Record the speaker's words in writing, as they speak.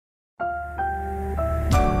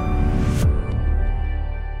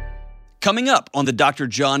Coming up on the Dr.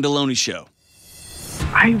 John Deloney Show.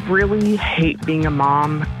 I really hate being a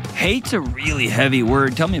mom. Hate's a really heavy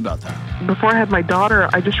word. Tell me about that. Before I had my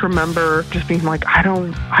daughter, I just remember just being like, I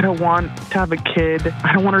don't want to have a kid.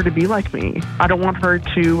 I don't want her to be like me. I don't want her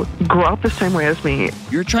to grow up the same way as me.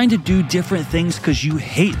 You're trying to do different things because you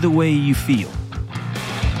hate the way you feel.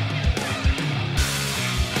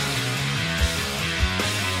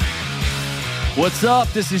 What's up?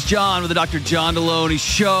 This is John with the Dr. John Deloney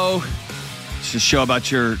Show. It's a show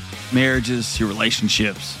about your marriages, your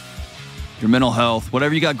relationships, your mental health,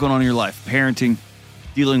 whatever you got going on in your life, parenting,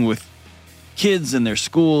 dealing with kids and their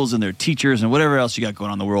schools and their teachers and whatever else you got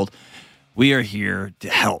going on in the world. We are here to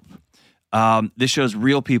help. This shows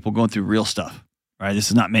real people going through real stuff, right? This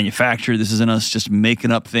is not manufactured. This isn't us just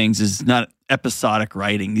making up things. This is not episodic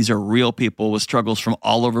writing. These are real people with struggles from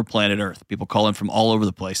all over planet Earth. People calling from all over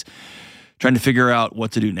the place, trying to figure out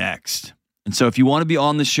what to do next. And so if you want to be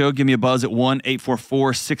on the show, give me a buzz at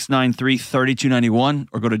 1-844-693-3291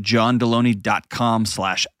 or go to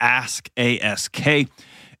johndeloney.com/ask, A-S-K.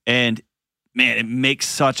 And man, it makes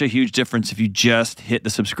such a huge difference if you just hit the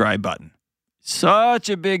subscribe button. Such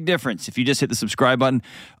a big difference. If you just hit the subscribe button,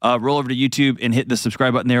 roll over to YouTube and hit the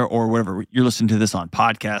subscribe button there or whatever you're listening to this on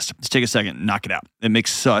podcast. Just take a second and knock it out. It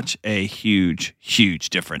makes such a huge, huge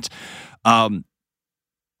difference. Also,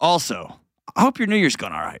 I hope your New Year's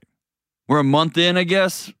gone all right. We're a month in, I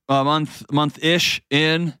guess, month-ish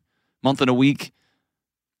in, month and a week.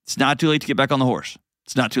 It's not too late to get back on the horse.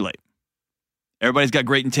 It's not too late. Everybody's got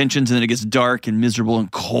great intentions, and then it gets dark and miserable and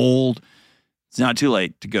cold. It's not too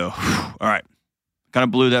late to go, all right, kind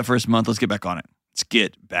of blew that first month. Let's get back on it. Let's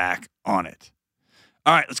get back on it.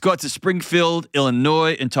 All right, let's go out to Springfield,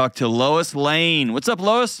 Illinois, and talk to Lois Lane. What's up,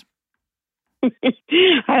 Lois?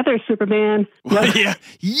 Hi there, Superman. Yeah.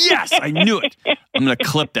 Yes, I knew it. I'm going to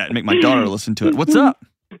clip that and make my daughter listen to it. What's up?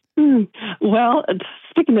 Well,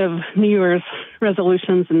 speaking of New Year's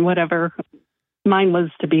resolutions and whatever, mine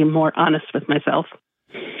was to be more honest with myself.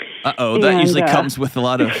 Uh-oh, that usually comes with a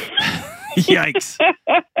lot of yikes.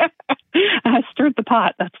 I stirred the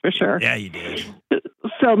pot, that's for sure. Yeah, you did.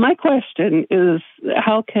 So my question is,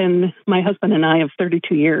 how can my husband and I of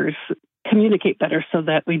 32 years communicate better so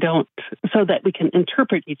that we can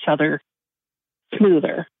interpret each other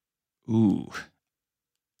smoother? Ooh.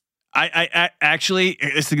 I actually,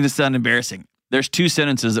 this is going to sound embarrassing. There's two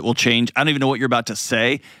sentences that will change. I don't even know what you're about to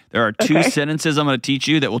say. There are two sentences I'm going to teach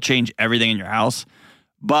you that will change everything in your house.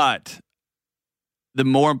 But the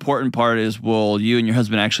more important part is, will you and your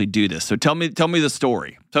husband actually do this? So tell me the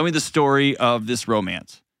story. Tell me the story of this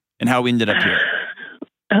romance and how we ended up here.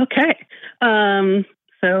 Okay.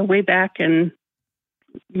 So way back in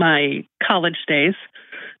my college days,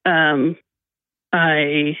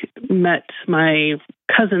 I met my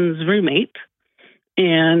cousin's roommate.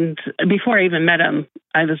 And before I even met him,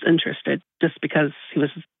 I was interested just because he was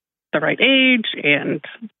the right age. And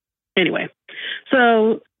anyway,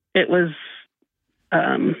 so it was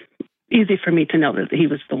easy for me to know that he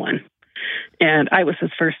was the one. And I was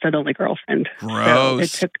his first and only girlfriend.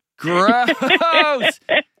 Gross. So Gross.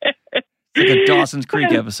 It's like a Dawson's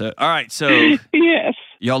Creek episode. All right, so yes,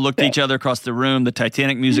 y'all looked at each other across the room. The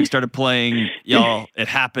Titanic music started playing. It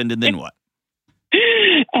happened, and then what?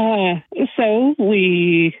 So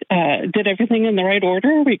we did everything in the right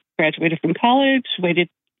order. We graduated from college, waited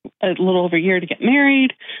a little over a year to get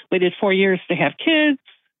married, waited 4 years to have kids,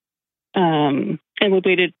 and we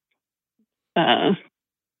waited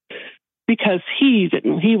because he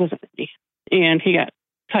wasn't ready, and he got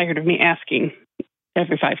tired of me asking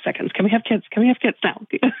every 5 seconds, can we have kids? Can we have kids now?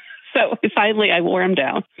 So finally I wore him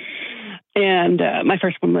down. And my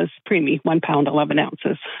first one was preemie, 1 pound, 11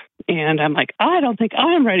 ounces. And I'm like, I don't think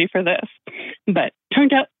I'm ready for this. But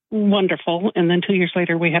turned out wonderful. And then 2 years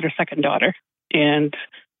later, we had our second daughter. And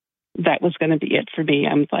that was going to be it for me.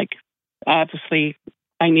 I'm like, obviously,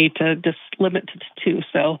 I need to just limit to 2.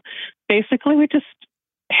 So basically, we just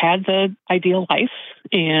had the ideal life.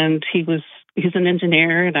 And he's an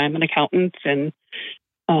engineer and I'm an accountant. And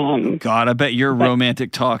God, I bet your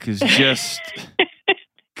romantic talk is just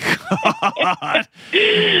God.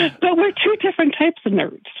 But we're two different types of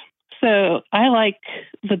nerds. So I like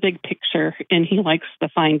the big picture and he likes the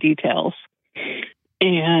fine details.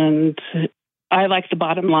 And I like the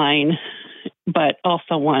bottom line, but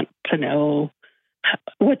also want to know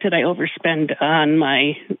what did I overspend on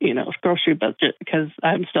my, grocery budget, because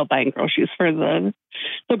I'm still buying groceries for the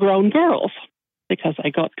grown girls because I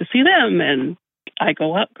go up to see them and I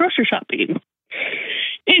go out grocery shopping.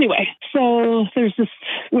 Anyway, so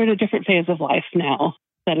we're in a different phase of life now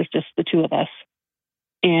that is just the two of us.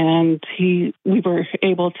 And we were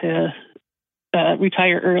able to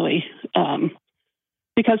retire early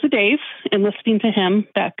because of Dave and listening to him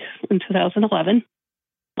back in 2011.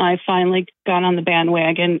 I finally got on the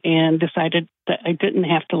bandwagon and decided that I didn't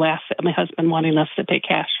have to laugh at my husband wanting us to pay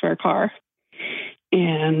cash for a car.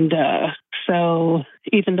 And so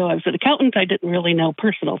even though I was an accountant, I didn't really know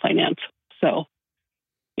personal finance. So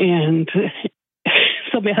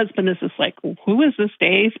my husband is just like, who is this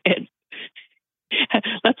Dave? And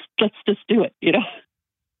let's just do it, you know?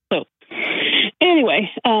 So anyway.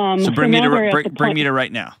 So bring me to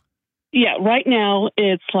right now. Yeah. Right now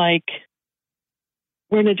it's like,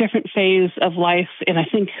 we're in a different phase of life, and I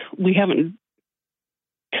think we haven't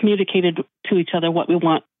communicated to each other what we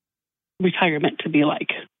want retirement to be like.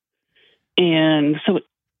 And so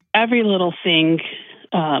every little thing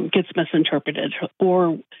gets misinterpreted,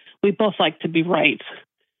 or we both like to be right.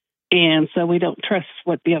 And so we don't trust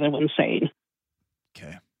what the other one's saying.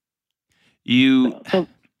 Okay. So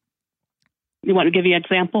you want to give you an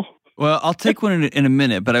example? Well, I'll take one in a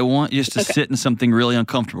minute, but I want you just to sit in something really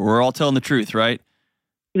uncomfortable. We're all telling the truth, right?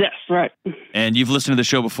 Yes, right. And you've listened to the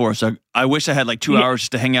show before, so I wish I had like 2 hours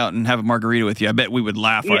just to hang out and have a margarita with you. I bet we would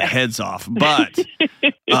laugh our heads off. But,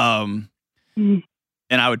 and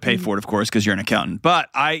I would pay for it, of course, because you're an accountant. But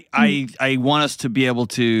I want us to be able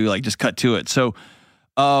to like just cut to it. So,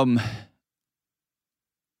 when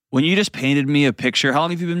you just painted me a picture, how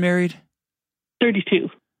long have you been married? 32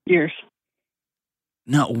 years.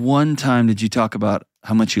 Not one time did you talk about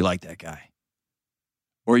how much you like that guy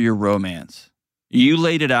or your romance. You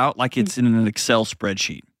laid it out like it's in an Excel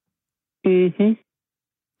spreadsheet. Mm-hmm.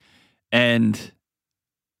 And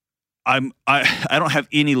I don't have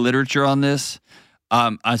any literature on this, so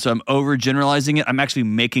I'm overgeneralizing it. I'm actually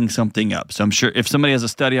making something up. So I'm sure if somebody has a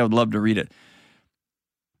study, I would love to read it.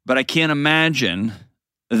 But I can't imagine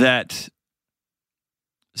that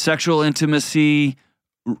sexual intimacy,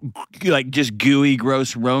 like just gooey,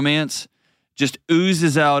 gross romance, just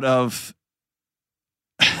oozes out of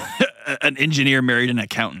an engineer married an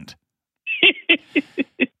accountant.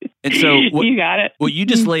 And so you got it. What you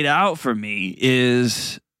just laid out for me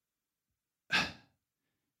is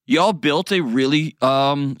y'all built a really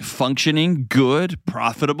functioning, good,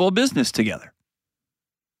 profitable business together.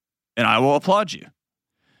 And I will applaud you.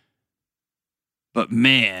 But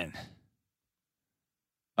man,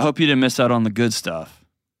 I hope you didn't miss out on the good stuff.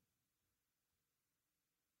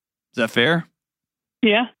 Is that fair?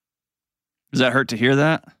 Yeah. Does that hurt to hear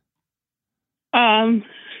that?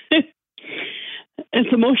 It's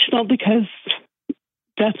emotional because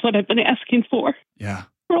that's what I've been asking for. Yeah.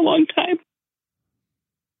 For a long time.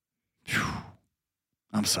 Whew.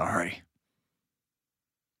 I'm sorry.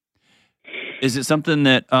 Is it something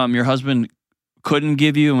that your husband couldn't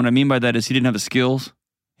give you? And what I mean by that is he didn't have the skills?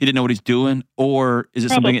 He didn't know what he's doing? Or is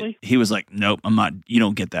it something he was like, nope, I'm not, you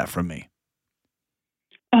don't get that from me?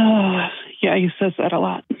 Yeah, he says that a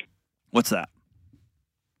lot. What's that?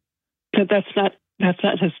 That's not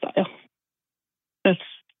his style. That's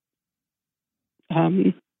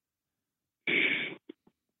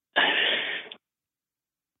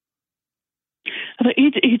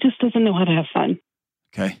he just doesn't know how to have fun.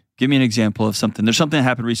 Okay. Give me an example of something. There's something that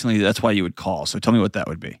happened recently. That's why you would call. So tell me what that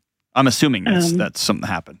would be. I'm assuming that's something that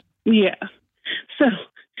happened. Yeah. So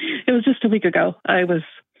it was just a week ago. I was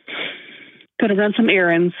going to run some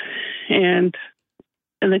errands and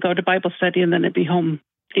then go to Bible study and then I'd be home.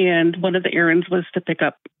 And one of the errands was to pick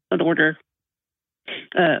up an order.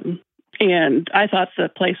 And I thought the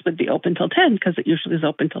place would be open till 10 because it usually is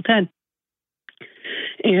open till 10.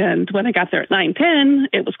 And when I got there at 9:10,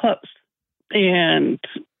 it was closed. And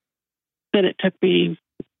then it took me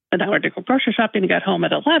an hour to go grocery shopping. I got home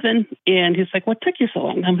at 11. And he's like, what took you so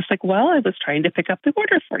long? And I was like, well, I was trying to pick up the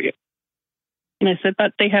order for you. And I said,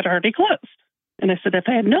 but they had already closed. And I said, if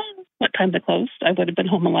I had known what time they closed, I would have been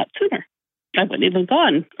home a lot sooner. I wouldn't even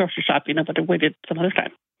gone grocery shopping. I would have waited some other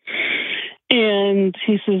time. And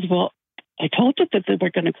he says, well, I told you that they were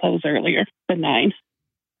going to close earlier than 9.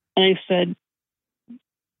 And I said,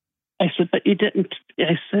 but you didn't.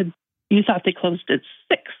 I said, you thought they closed at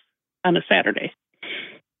 6 on a Saturday.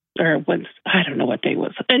 Or Wednesday. I don't know what day it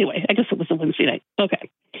was. Anyway, I guess it was a Wednesday night. Okay.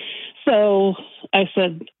 So I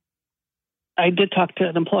said, I did talk to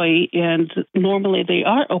an employee, and normally they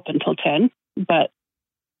are open till 10, but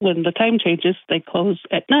when the time changes, they close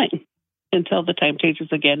at 9 until the time changes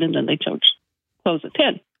again, and then they close at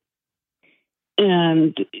 10.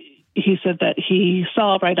 And he said that he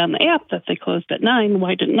saw right on the app that they closed at 9.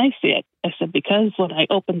 Why didn't I see it? I said, because when I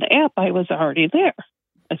opened the app, I was already there.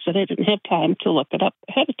 I said, I didn't have time to look it up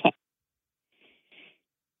ahead of time.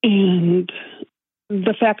 And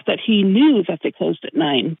the fact that he knew that they closed at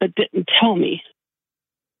 9, but didn't tell me,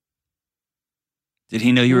 Did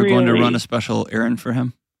he know you were going to Really? run a special errand for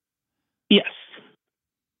him? Yes.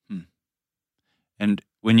 And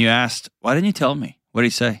when you asked, why didn't you tell me? What did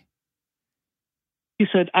he say? He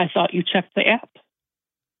said, I thought you checked the app.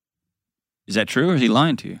 Is that true or is he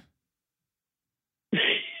lying to you?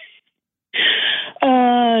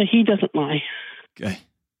 He doesn't lie. Okay.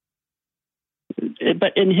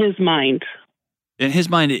 But in his mind. In his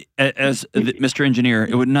mind, as Mr. Engineer,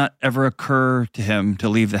 it would not ever occur to him to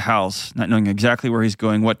leave the house, not knowing exactly where he's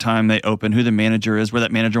going, what time they open, who the manager is, where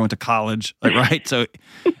that manager went to college, like, right? So,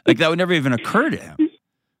 like, that would never even occur to him.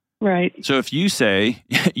 Right. So if you say,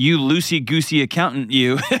 you loosey-goosey accountant,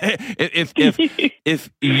 you,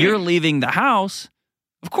 if you're leaving the house,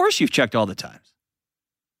 of course you've checked all the times.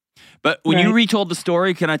 But when you retold the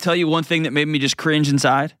story, can I tell you one thing that made me just cringe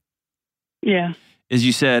inside? Yeah. Is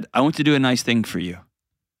you said, I went to do a nice thing for you.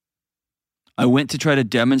 I went to try to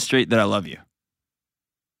demonstrate that I love you.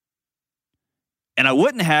 And I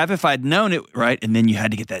wouldn't have if I'd known it, right? And then you had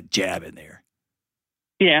to get that jab in there.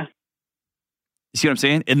 Yeah. You see what I'm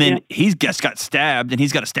saying? And then he's just got stabbed, and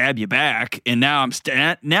he's got to stab you back. And now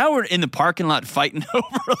now we're in the parking lot fighting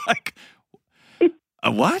over like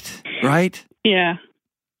a what? Right? Yeah.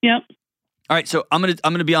 Yep. All right. So I'm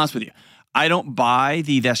gonna be honest with you. I don't buy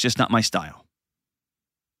that's just not my style.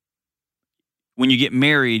 When you get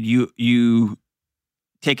married, you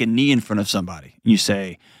take a knee in front of somebody and you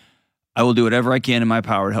say, I will do whatever I can in my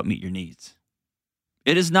power to help meet your needs.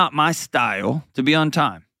 It is not my style to be on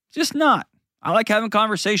time. It's just not. I like having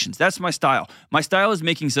conversations. That's my style. My style is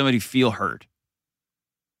making somebody feel heard.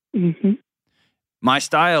 Mm-hmm. My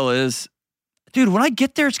style is, dude, when I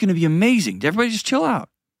get there, it's going to be amazing. Everybody just chill out.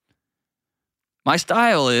 My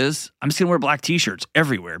style is, I'm just going to wear black t-shirts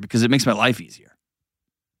everywhere because it makes my life easier.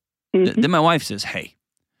 Mm-hmm. Then my wife says, hey,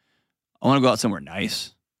 I want to go out somewhere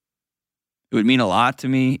nice. It would mean a lot to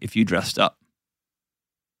me if you dressed up.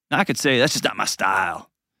 Now, I could say, that's just not my style.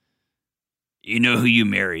 You know who you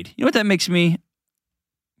married. You know what that makes me?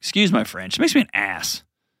 Excuse my French. It makes me an ass.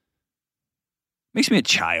 It makes me a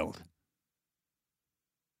child.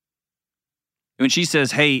 When she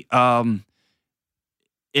says, hey,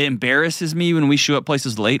 it embarrasses me when we show up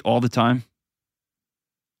places late all the time.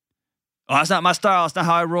 Oh, that's not my style. That's not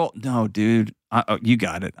how I roll. No, dude, you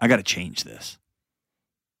got it. I got to change this.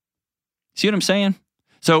 See what I'm saying?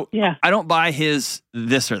 So yeah. I don't buy his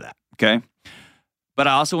this or that, okay? But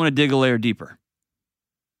I also want to dig a layer deeper.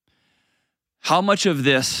 How much of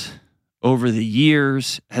this over the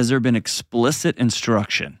years has there been explicit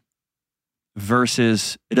instruction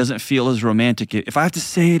versus it doesn't feel as romantic? If I have to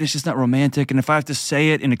say it, it's just not romantic. And if I have to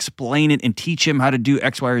say it and explain it and teach him how to do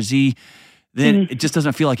X, Y, or Z, then it just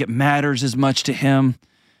doesn't feel like it matters as much to him.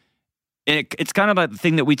 And it's kind of like the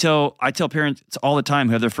thing that I tell parents all the time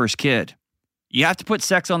who have their first kid. You have to put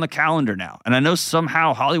sex on the calendar now. And I know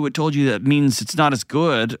somehow Hollywood told you that means it's not as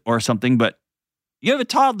good or something, but you have a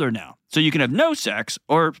toddler now. So you can have no sex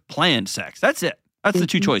or planned sex. That's it. That's the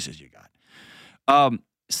two choices you got.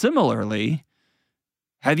 Similarly,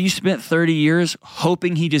 have you spent 30 years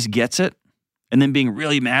hoping he just gets it and then being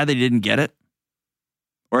really mad that he didn't get it?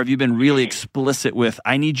 Or have you been really explicit with,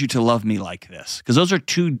 I need you to love me like this? Because those are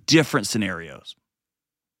two different scenarios.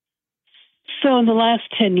 So in the last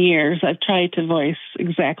 10 years, I've tried to voice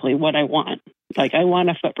exactly what I want. Like, I want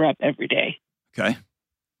a foot rub every day. Okay.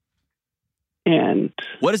 And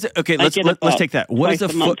what is it? Okay, let's take that. What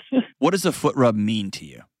does a foot rub mean to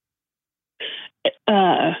you?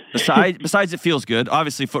 Besides it feels good.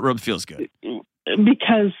 Obviously, foot rub feels good.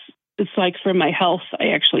 Because it's like for my health, I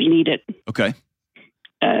actually need it. Okay.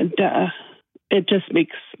 And it just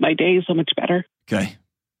makes my day so much better. Okay.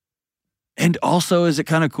 And also, is it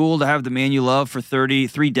kind of cool to have the man you love for 3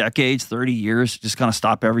 decades, 30 years, just kind of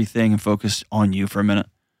stop everything and focus on you for a minute?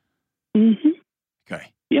 Mm-hmm.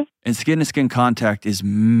 Okay. Yeah. And skin-to-skin contact is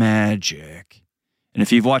magic. And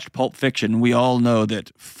if you've watched Pulp Fiction, we all know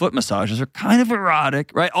that foot massages are kind of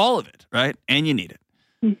erotic, right? All of it, right? And you need it.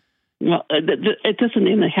 Well, it doesn't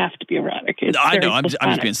even have to be erotic. It's I know. I'm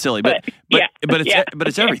just being silly, but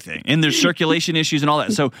it's everything. And there's circulation issues and all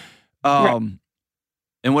that. So, right.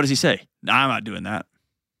 And what does he say? No, I'm not doing that.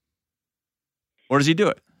 Or does he do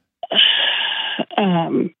it?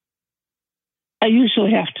 I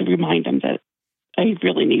usually have to remind him that I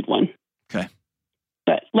really need one. Okay.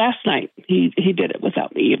 But last night, he did it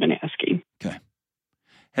without me even asking. Okay.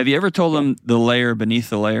 Have you ever told him the layer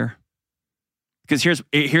beneath the layer? Because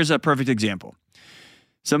here's a perfect example.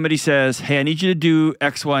 Somebody says, hey, I need you to do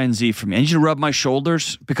X, Y, and Z for me. I need you to rub my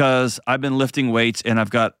shoulders because I've been lifting weights and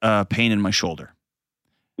I've got pain in my shoulder.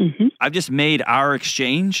 Mm-hmm. I've just made our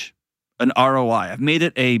exchange an ROI. I've made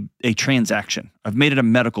it a transaction. I've made it a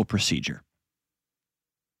medical procedure.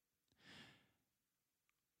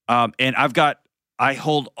 And I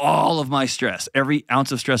hold all of my stress, every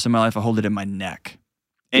ounce of stress in my life, I hold it in my neck.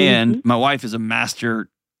 And my wife is a master,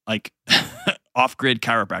 like off-grid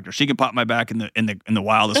chiropractor. She can pop my back in the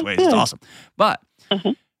wildest ways. It's awesome. But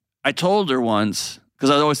I told her once, because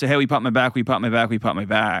I always say, hey, we pop my back, we pop my back, we pop my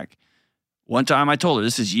back. One time I told her,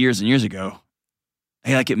 this is years and years ago,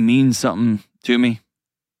 hey, like it means something to me.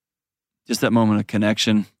 Just that moment of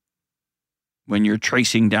connection when you're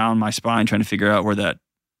tracing down my spine, trying to figure out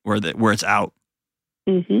where it's out.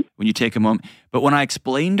 When you take a moment. But when I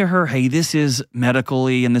explained to her, hey, this is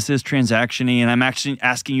medically and this is transactiony, and I'm actually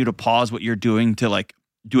asking you to pause what you're doing to like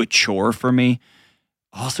do a chore for me.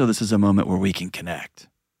 Also, this is a moment where we can connect.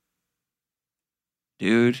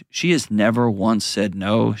 Dude, she has never once said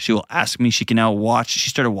no. She will ask me. She can now watch. She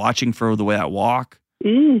started watching for the way I walk.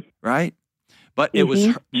 Right? But it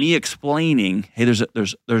was me explaining, hey,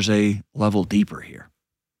 there's a level deeper here.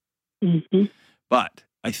 But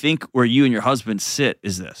I think where you and your husband sit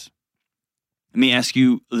is this. Let me ask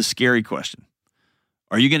you the scary question.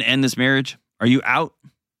 Are you going to end this marriage? Are you out?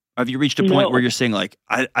 Have you reached a point where you're saying like,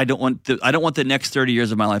 I don't want the next 30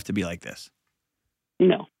 years of my life to be like this?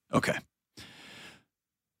 No. Okay.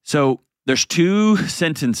 So there's two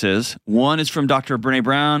sentences. One is from Dr. Brene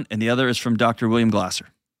Brown and the other is from Dr. William Glasser.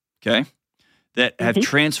 Okay. That have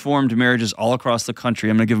transformed marriages all across the country.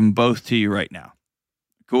 I'm going to give them both to you right now.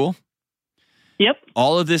 Cool? Yep.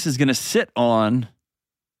 All of this is going to sit on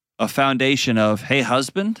a foundation of, hey,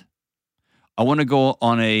 husband, I want to go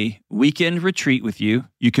on a weekend retreat with you.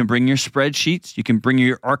 You can bring your spreadsheets. You can bring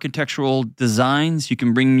your architectural designs. You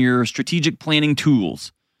can bring your strategic planning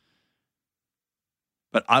tools.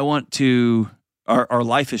 But I want to, our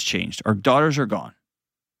life has changed. Our daughters are gone.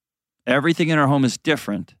 Everything in our home is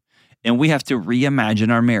different. And we have to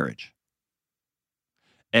reimagine our marriage.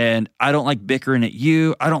 And I don't like bickering at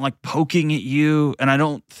you. I don't like poking at you. And I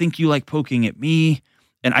don't think you like poking at me.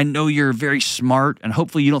 And I know you're very smart. And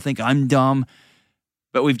hopefully you don't think I'm dumb.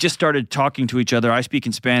 But we've just started talking to each other. I speak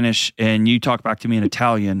in Spanish and you talk back to me in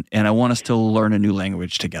Italian. And I want us to learn a new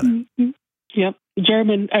language together. Yep.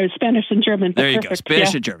 German, or Spanish and German. There you go.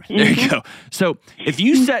 Spanish and German. There you go. So if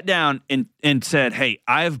you sat down and said, hey,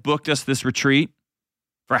 I've booked us this retreat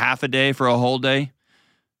for half a day, for a whole day,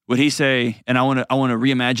 would he say, and I want to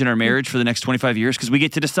reimagine our marriage for the next 25 years because we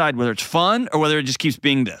get to decide whether it's fun or whether it just keeps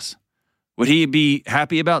being this? Would he be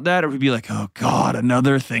happy about that, or would he be like, oh God,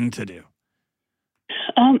 another thing to do?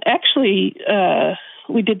 Actually,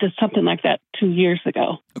 we did something like that 2 years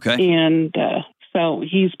ago. Okay. And so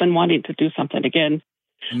he's been wanting to do something again.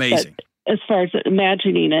 Amazing. But as far as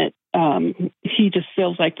imagining it, he just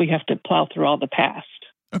feels like we have to plow through all the past.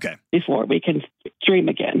 Okay. Before we can dream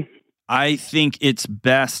again. I think it's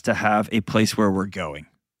best to have a place where we're going.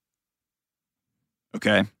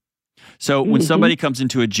 Okay. So when somebody comes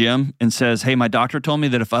into a gym and says, hey, my doctor told me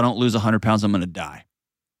that if I don't lose 100 pounds, I'm going to die.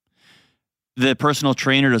 The personal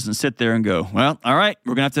trainer doesn't sit there and go, well, all right,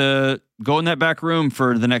 we're going to have to go in that back room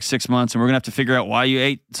for the next 6 months and we're going to have to figure out why you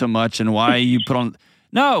ate so much and why you put on.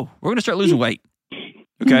 No, we're going to start losing weight.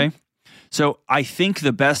 Okay. So I think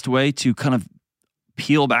the best way to kind of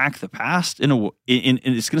peel back the past and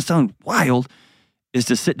it's going to sound wild, is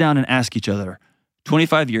to sit down and ask each other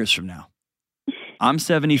 25 years from now, I'm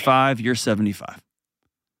 75, you're 75.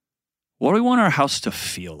 What do we want our house to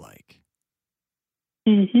feel like?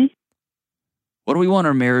 What do we want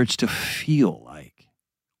our marriage to feel like?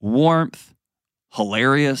 Warmth,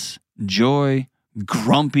 hilarious, joy,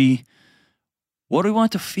 grumpy. What do we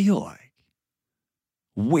want it to feel like?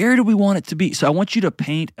 Where do we want it to be? So I want you to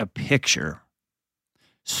paint a picture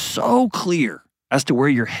so clear as to where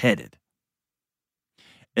you're headed.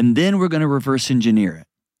 And then we're going to reverse engineer it.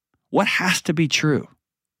 What has to be true?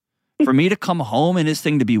 For me to come home and this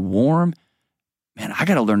thing to be warm, man, I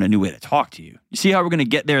got to learn a new way to talk to you. You see how we're going to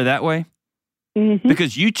get there that way?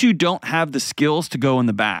 Because you two don't have the skills to go in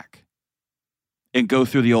the back and go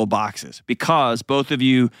through the old boxes, because both of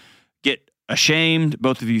you get ashamed,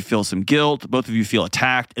 both of you feel some guilt, both of you feel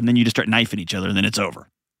attacked, and then you just start knifing each other and then it's over.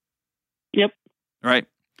 Yep. Right?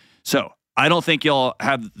 So I don't think y'all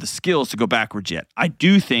have the skills to go backwards yet. I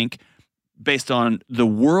do think, based on the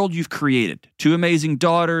world you've created, 2 amazing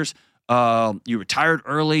daughters, you retired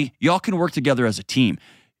early, y'all can work together as a team.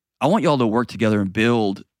 I want y'all to work together and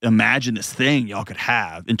imagine this thing y'all could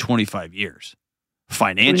have in 25 years.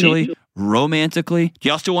 Financially, romantically. Do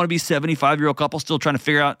y'all still want to be 75-year-old couple still trying to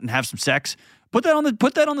figure out and have some sex? Put that on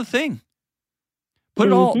the thing.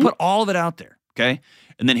 Put all of it out there, okay?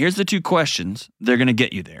 And then here's the 2 questions. They're going to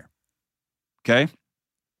get you there, okay?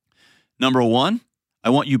 Number 1,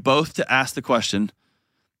 I want you both to ask the question,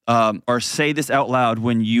 or say this out loud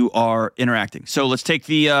when you are interacting. So let's take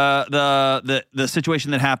the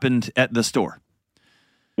situation that happened at the store.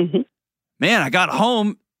 Mm-hmm. Man, I got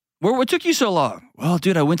home. What took you so long? Well,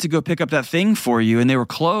 dude, I went to go pick up that thing for you, and they were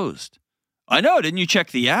closed. I know. Didn't you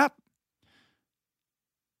check the app?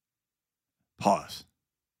 Pause.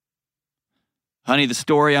 Honey, the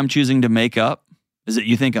story I'm choosing to make up is that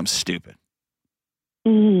you think I'm stupid.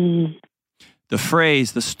 Mm. The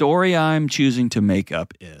phrase, the story I'm choosing to make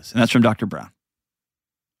up is, and that's from Dr. Brown.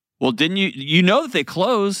 Well, didn't you know that they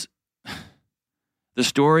close? The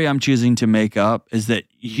story I'm choosing to make up is that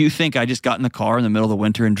you think I just got in the car in the middle of the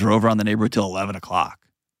winter and drove around the neighborhood till 11 o'clock.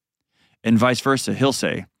 And vice versa. He'll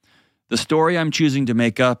say, the story I'm choosing to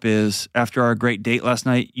make up is after our great date last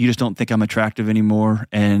night, you just don't think I'm attractive anymore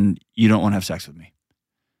and you don't want to have sex with me.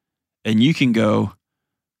 And you can go,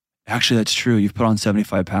 actually, that's true. You've put on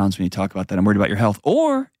 75 pounds when you talk about that. I'm worried about your health.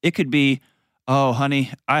 Or it could be, oh,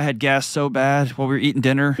 honey, I had gas so bad while we were eating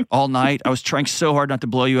dinner all night. I was trying so hard not to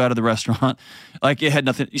blow you out of the restaurant. Like it had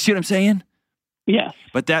nothing. You see what I'm saying? Yes.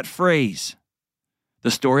 But that phrase,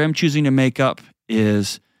 the story I'm choosing to make up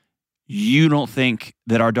is you don't think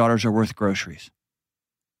that our daughters are worth groceries.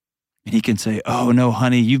 And he can say, oh, no,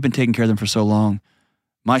 honey, you've been taking care of them for so long.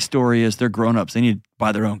 My story is they're grown-ups. They need to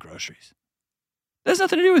buy their own groceries. That has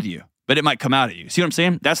nothing to do with you, but it might come out at you. See what I'm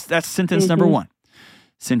saying? That's sentence number one.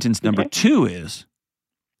 Sentence number two is,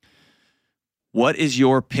 what is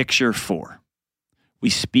your picture for?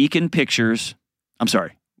 We speak in pictures. I'm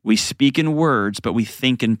sorry. We speak in words, but we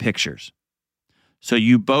think in pictures. So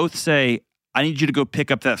you both say, I need you to go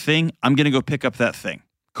pick up that thing. I'm going to go pick up that thing.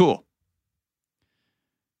 Cool.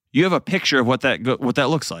 You have a picture of what that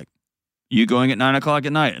looks like. You going at 9 o'clock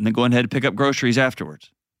at night and then going ahead to pick up groceries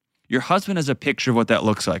afterwards. Your husband has a picture of what that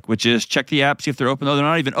looks like, which is check the app, see if they're open. No, they're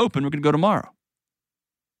not even open. We're going to go tomorrow.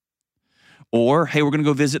 Or, hey, we're going to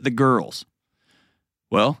go visit the girls.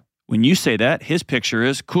 Well, when you say that, his picture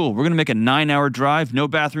is, cool, we're going to make a 9-hour drive, no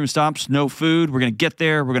bathroom stops, no food. We're going to get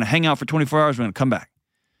there. We're going to hang out for 24 hours. We're going to come back.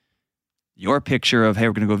 Your picture of, hey,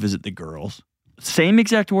 we're going to go visit the girls, same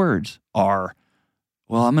exact words are,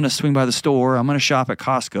 well, I'm going to swing by the store. I'm going to shop at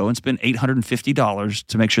Costco and spend $850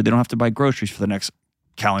 to make sure they don't have to buy groceries for the next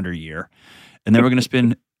calendar year. And then we're going to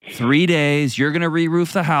spend 3 days. You're going to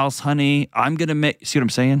re-roof the house, honey. I'm going to make, see what I'm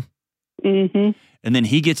saying? Mm-hmm. And then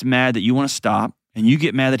he gets mad that you want to stop, and you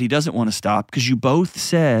get mad that he doesn't want to stop because you both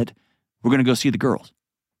said, we're going to go see the girls.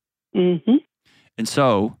 Mm-hmm. And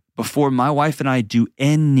so before my wife and I do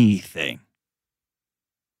anything,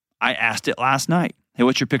 I asked it last night. Hey,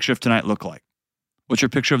 what's your picture of tonight look like? What's your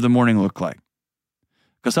picture of the morning look like?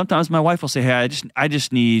 Because sometimes my wife will say, hey, I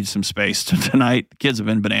just need some space tonight. The kids have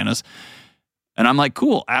been bananas. And I'm like,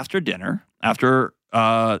 cool. After dinner, after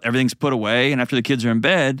everything's put away and after the kids are in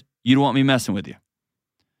bed, you don't want me messing with you.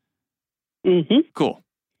 Mm-hmm. Cool.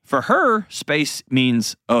 For her, space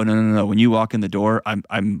means, oh, no. When you walk in the door,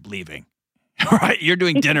 I'm leaving. Right? You're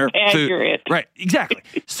doing dinner, Accurate. food. Right. Exactly.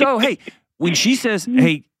 So, hey, when she says,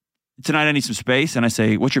 hey, tonight I need some space, and I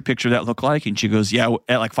say, what's your picture of that look like? And she goes, yeah,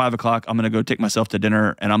 at like 5 o'clock, I'm going to go take myself to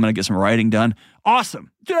dinner, and I'm going to get some writing done.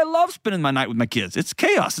 Awesome. Dude, I love spending my night with my kids. It's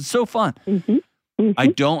chaos. It's so fun. Mm-hmm. Mm-hmm. I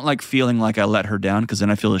don't like feeling like I let her down because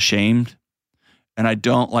then I feel ashamed. And I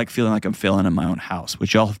don't like feeling like I'm failing in my own house,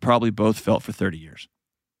 which y'all have probably both felt for 30 years.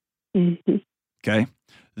 Mm-hmm. Okay?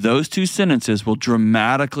 Those two sentences will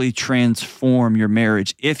dramatically transform your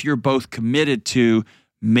marriage if you're both committed to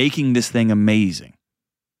making this thing amazing.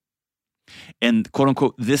 And quote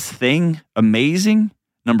unquote, this thing amazing,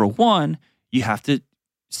 number one, you have to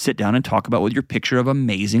sit down and talk about what your picture of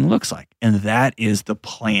amazing looks like. And that is the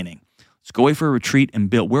planning. Let's go away for a retreat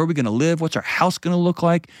and build. Where are we going to live? What's our house going to look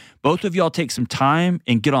like? Both of y'all take some time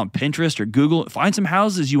and get on Pinterest or Google. Find some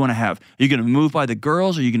houses you want to have. Are you going to move by the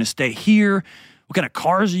girls? Are you going to stay here? What kind of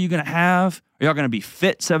cars are you going to have? Are y'all going to be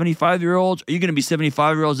fit 75-year-olds? Are you going to be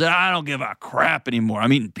 75-year-olds that I don't give a crap anymore?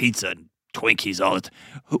 I'm eating pizza and Twinkies all the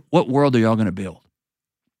time. What world are y'all going to build?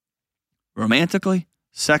 Romantically,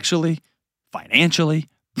 sexually, financially,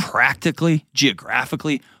 practically,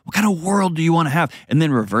 geographically? What kind of world do you want to have? And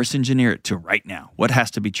then reverse engineer it to right now. What has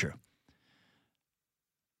to be true?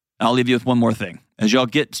 I'll leave you with one more thing. As y'all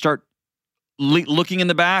start looking in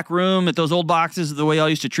the back room at those old boxes, the way y'all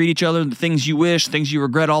used to treat each other, the things you wish, things you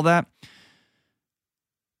regret, all that.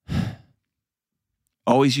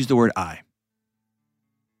 Always use the word I.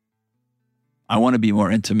 I want to be more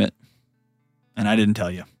intimate, and I didn't tell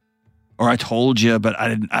you. Or I told you, but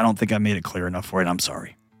I don't think I made it clear enough for it. I'm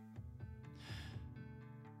sorry.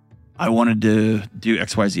 I wanted to do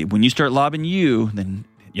X, Y, Z. When you start lobbing you, then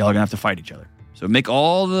y'all are going to have to fight each other. So make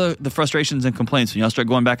all the frustrations and complaints when y'all start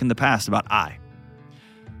going back in the past about I.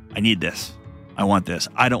 I need this. I want this.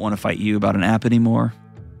 I don't want to fight you about an app anymore.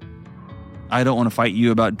 I don't want to fight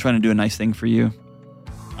you about trying to do a nice thing for you.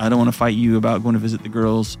 I don't want to fight you about going to visit the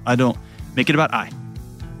girls. Make it about I.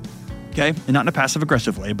 Okay? And not in a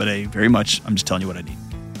passive-aggressive way, but very much, I'm just telling you what I need.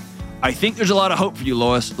 I think there's a lot of hope for you,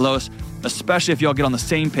 Lois, especially if y'all get on the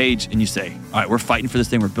same page and you say, all right, we're fighting for this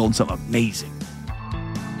thing. We're building something amazing.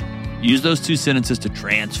 Use those 2 sentences to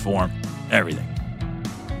transform everything.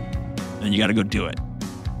 Then you got to go do it.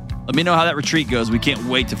 Let me know how that retreat goes. We can't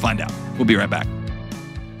wait to find out. We'll be right back.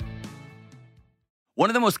 One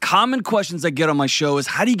of the most common questions I get on my show is,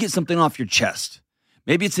 how do you get something off your chest?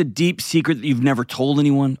 Maybe it's a deep secret that you've never told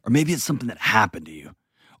anyone, or maybe it's something that happened to you.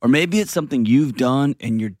 Or maybe it's something you've done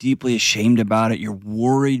and you're deeply ashamed about it. You're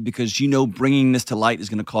worried because you know bringing this to light is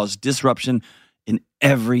going to cause disruption in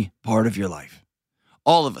every part of your life.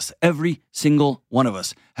 All of us, every single one of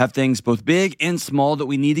us, have things both big and small that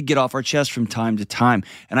we need to get off our chest from time to time.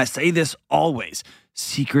 And I say this always,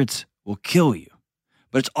 secrets will kill you.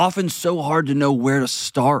 But it's often so hard to know where to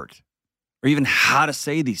start or even how to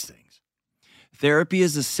say these things. Therapy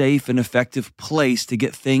is a safe and effective place to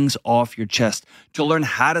get things off your chest, to learn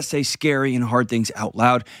how to say scary and hard things out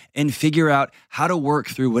loud, and figure out how to work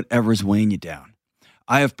through whatever's weighing you down.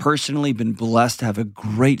 I have personally been blessed to have a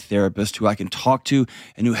great therapist who I can talk to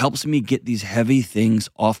and who helps me get these heavy things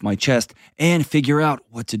off my chest and figure out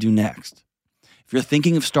what to do next. If you're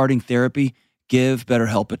thinking of starting therapy, give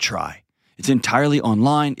BetterHelp a try. It's entirely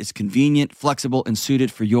online, it's convenient, flexible, and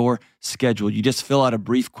suited for your schedule. You just fill out a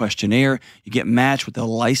brief questionnaire, you get matched with a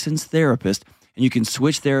licensed therapist, and you can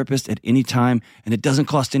switch therapists at any time, and it doesn't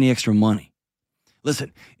cost any extra money.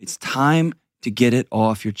 Listen, it's time to get it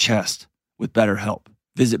off your chest with BetterHelp.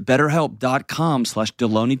 Visit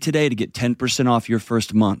BetterHelp.com/Deloney today to get 10% off your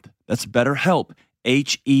first month. That's BetterHelp,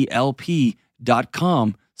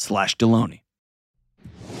 HELP.com/Deloney.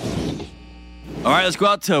 All right, let's go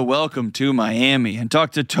out to Welcome to Miami and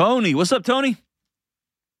talk to Tony. What's up, Tony?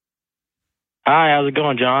 Hi, how's it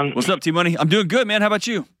going, John? What's up, T-Money? I'm doing good, man. How about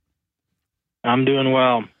you? I'm doing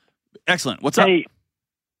well. Excellent. What's up? Hey,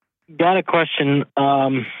 got a question.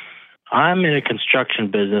 I'm in a construction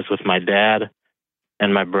business with my dad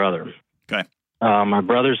and my brother. Okay. My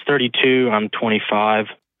brother's 32. I'm 25.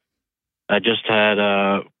 We just had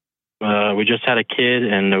a kid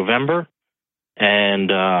in November,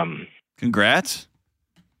 and congrats.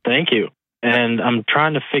 Thank you. And I'm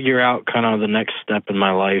trying to figure out kind of the next step in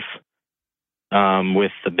my life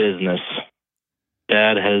with the business.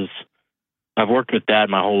 I've worked with Dad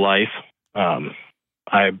my whole life.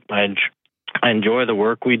 I enjoy the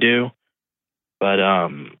work we do, but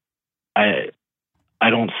I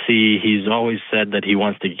don't see. He's always said that he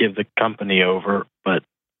wants to give the company over, but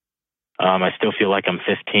I still feel like I'm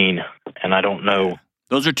 15, and I don't know.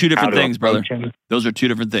 Those are two different things, brother. Those are two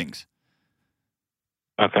different things.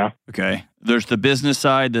 Okay. There's the business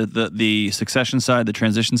side, the succession side, the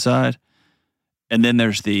transition side, and then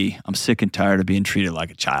there's the I'm sick and tired of being treated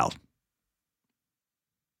like a child.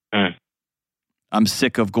 I'm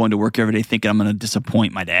sick of going to work every day thinking I'm going to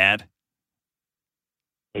disappoint my dad.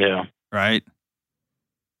 Yeah. Right?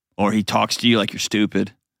 Or he talks to you like you're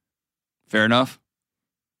stupid. Fair enough?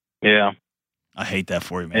 Yeah. I hate that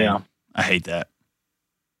for you, man. Yeah. I hate that.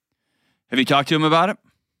 Have you talked to him about it?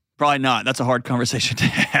 Probably not. That's a hard conversation to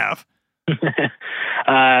have.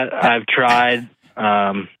 I've tried.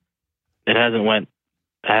 I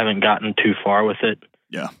haven't gotten too far with it.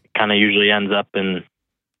 Yeah. It kind of usually ends up in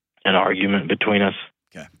an argument between us.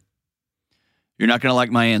 Okay. You're not going to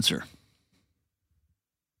like my answer.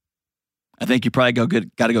 I think you probably got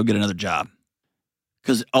to go get another job.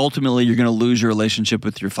 Because ultimately you're going to lose your relationship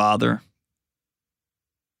with your father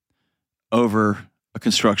over a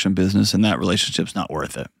construction business, and that relationship's not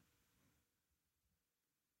worth it.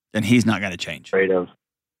 And he's not going to change. Afraid of.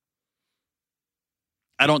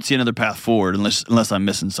 I don't see another path forward unless I'm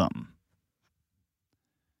missing something.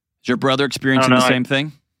 Is your brother experiencing the same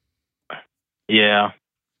thing? Yeah.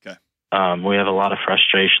 Okay. We have a lot of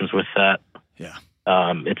frustrations with that. Yeah.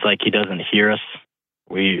 It's like he doesn't hear us.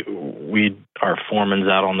 We are foremen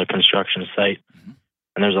out on the construction site,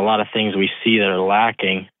 and there's a lot of things we see that are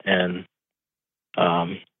lacking. And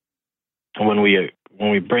when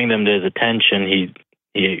we bring them to his attention,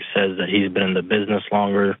 he says that he's been in the business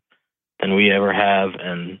longer than we ever have,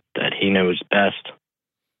 and that he knows best.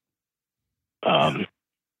 Yeah,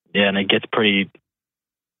 and it gets pretty.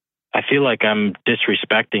 I feel like I'm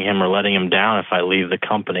disrespecting him or letting him down if I leave the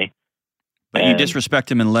company. But you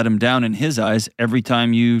disrespect him and let him down in his eyes every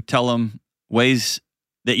time you tell him ways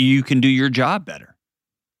that you can do your job better.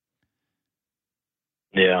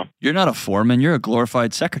 Yeah. You're not a foreman. You're a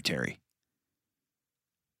glorified secretary.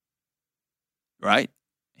 right?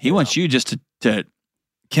 He wants you just to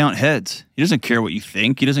count heads. He doesn't care what you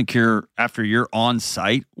think. He doesn't care after you're on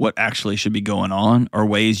site what actually should be going on or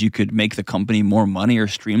ways you could make the company more money or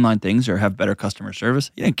streamline things or have better customer service.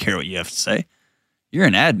 He doesn't care what you have to say. You're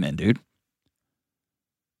an admin, dude.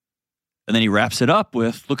 And then he wraps it up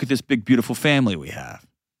with, look at this big, beautiful family we have.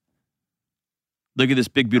 Look at this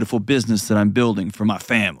big, beautiful business that I'm building for my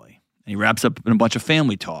family. And he wraps up in a bunch of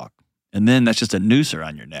family talk. And then that's just a noose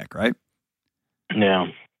around your neck, right? Yeah.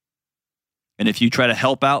 And if you try to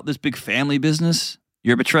help out this big family business,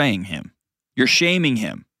 you're betraying him. You're shaming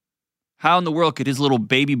him. How in the world could his little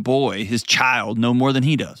baby boy, his child, know more than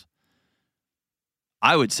he does?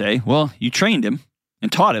 I would say, well, you trained him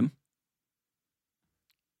and taught him.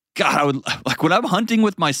 God, I would, like when I'm hunting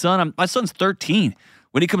with my son, my son's 13.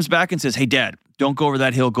 When he comes back and says, hey, Dad, don't go over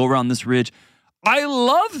that hill, go around this ridge. I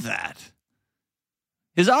love that.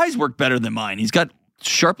 His eyes work better than mine. He's got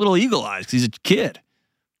sharp little eagle eyes because he's a kid.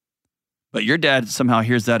 But your dad somehow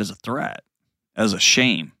hears that as a threat, as a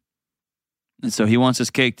shame. And so he wants his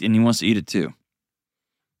cake and he wants to eat it too.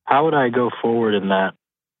 How would I go forward in that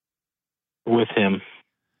with him?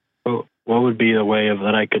 What would be the way of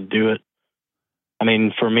that I could do it? I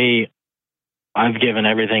mean, for me, I've given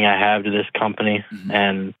everything I have to this company,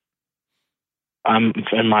 and I'm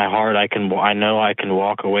in my heart. I know I can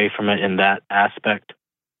walk away from it in that aspect,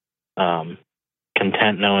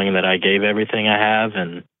 content knowing that I gave everything I have.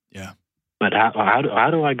 And yeah, but how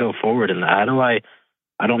do I go forward in that? I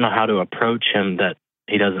don't know how to approach him that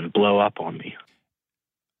he doesn't blow up on me.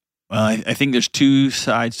 Well, I think there's two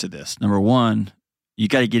sides to this. Number one, you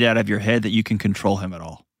got to get out of your head that you can control him at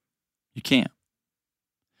all. You can't.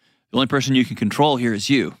 The only person you can control here is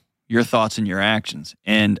you, your thoughts and your actions.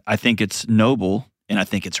 And I think it's noble and I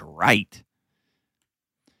think it's right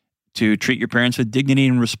to treat your parents with dignity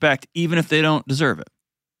and respect, even if they don't deserve it.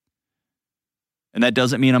 And that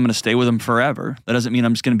doesn't mean I'm going to stay with them forever. That doesn't mean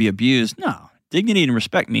I'm just going to be abused. No, dignity and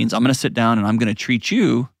respect means I'm going to sit down and I'm going to treat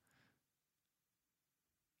you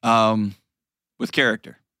with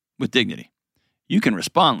character, with dignity. You can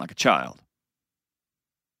respond like a child.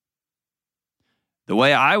 The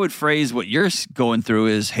way I would phrase what you're going through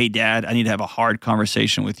is, hey, Dad, I need to have a hard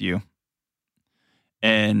conversation with you.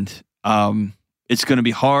 And it's going to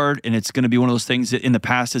be hard, and it's going to be one of those things that in the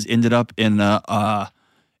past has ended up in a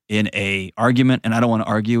argument, and I don't want to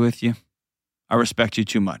argue with you. I respect you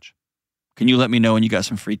too much. Can you let me know when you got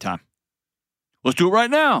some free time? Let's do it right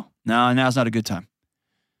now. No, now's not a good time.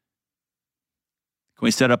 Can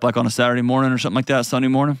we set up like on a Saturday morning or something like that, Sunday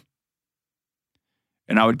morning?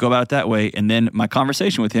 And I would go about it that way. And then my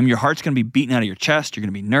conversation with him, your heart's going to be beating out of your chest. You're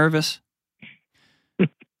going to be nervous.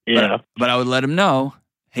 Yeah. But I would let him know,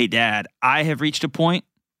 hey, Dad, I have reached a point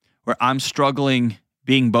where I'm struggling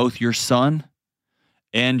being both your son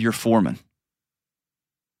and your foreman.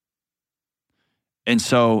 And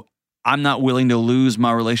so I'm not willing to lose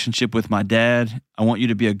my relationship with my dad. I want you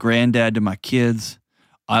to be a granddad to my kids.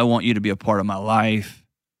 I want you to be a part of my life.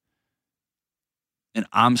 And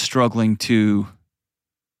I'm struggling to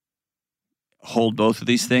hold both of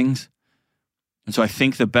these things. And so I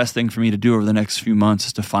think the best thing for me to do over the next few months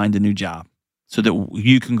is to find a new job so that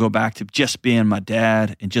you can go back to just being my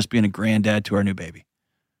dad and just being a granddad to our new baby.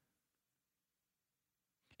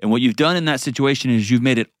 And what you've done in that situation is you've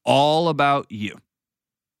made it all about you.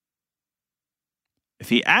 If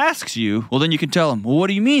he asks you, well, then you can tell him, well, what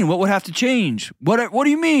do you mean? What would have to change? What do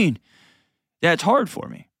you mean? That's hard for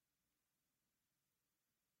me.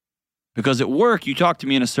 Because at work, you talk to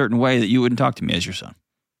me in a certain way that you wouldn't talk to me as your son.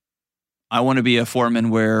 I want to be a foreman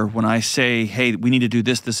where when I say, hey, we need to do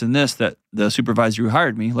this, this, and this, that the supervisor who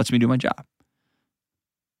hired me lets me do my job.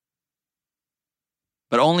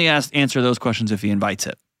 But only answer those questions if he invites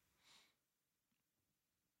it.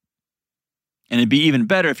 And it'd be even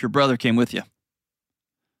better if your brother came with you.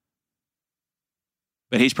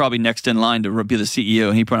 But he's probably next in line to be the CEO,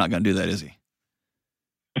 and he's probably not going to do that, is he?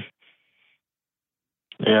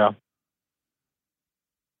 Yeah.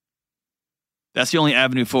 That's the only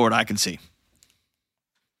avenue forward I can see.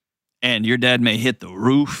 And your dad may hit the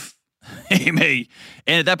roof. He may,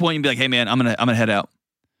 and at that point you'd be like, "Hey man, I'm gonna head out."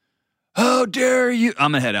 How dare you?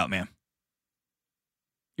 I'm gonna head out, man.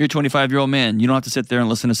 You're a 25-year-old man. You don't have to sit there and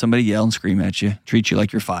listen to somebody yell and scream at you, treat you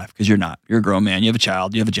like you're 5, because you're not. You're a grown man. You have a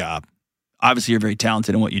child. You have a job. Obviously, you're very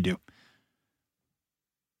talented in what you do.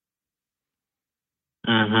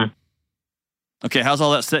 Mm-hmm. Okay, how's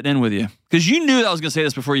all that setting in with you? Because you knew I was gonna say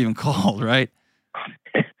this before you even called, right?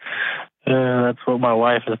 That's what my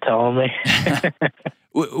wife is telling me.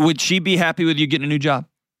 Would she be happy with you getting a new job?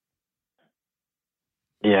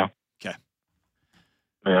 Yeah. Okay.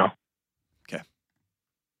 Yeah. Okay.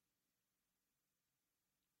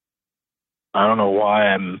 I don't know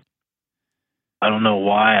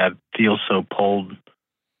why I feel so pulled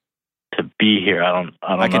to be here. I don't know.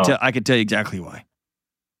 I can tell you exactly why.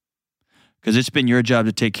 Because it's been your job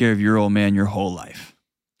to take care of your old man your whole life.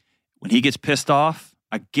 When he gets pissed off,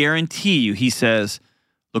 I guarantee you he says,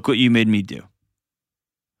 look what you made me do.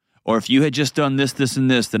 Or if you had just done this, this, and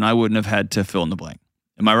this, then I wouldn't have had to fill in the blank.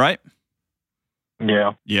 Am I right?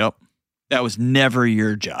 Yeah. Yep. That was never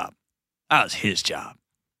your job. That was his job.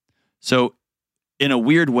 So in a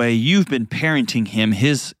weird way, you've been parenting him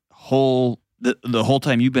the whole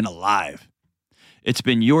time you've been alive. It's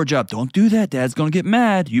been your job. Don't do that. Dad's going to get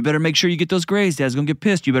mad. You better make sure you get those grades. Dad's going to get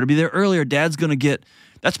pissed. You better be there earlier. Dad's going to get...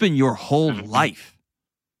 That's been your whole life.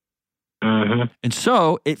 Mm-hmm. And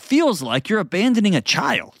so it feels like you're abandoning a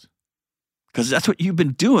child because that's what you've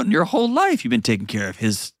been doing your whole life. You've been taking care of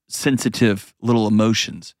his sensitive little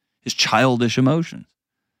emotions, his childish emotions.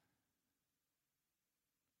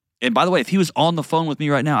 And by the way, if he was on the phone with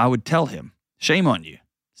me right now, I would tell him, shame on you.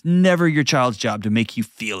 It's never your child's job to make you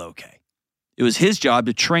feel okay. It was his job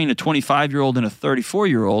to train a 25-year-old and a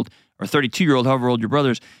 34-year-old or 32-year-old, however old your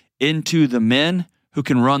brother is, into the men who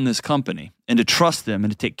can run this company and to trust them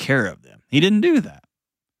and to take care of them. He didn't do that.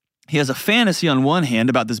 He has a fantasy on one hand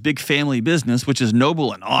about this big family business, which is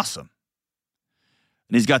noble and awesome.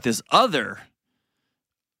 And he's got this other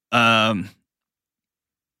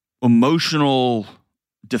emotional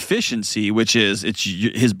deficiency, which is it's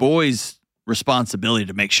his boy's responsibility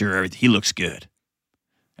to make sure he looks good.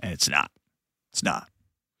 And it's not. It's not.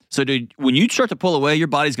 So, dude, when you start to pull away, your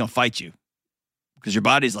body's going to fight you. Because your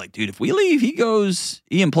body's like, dude, if we leave, he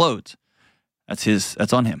implodes.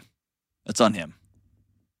 That's on him. That's on him.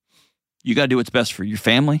 You got to do what's best for your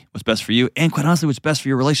family, what's best for you, and quite honestly, what's best for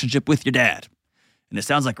your relationship with your dad. And it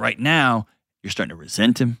sounds like right now, you're starting to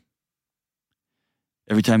resent him.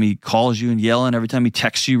 Every time he calls you and yelling, every time he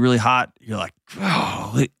texts you really hot, you're like,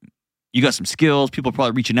 oh, you got some skills. People are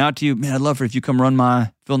probably reaching out to you. Man, I'd love for if you come run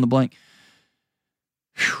my fill in the blank.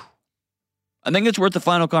 Whew. I think it's worth the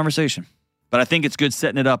final conversation. But I think it's good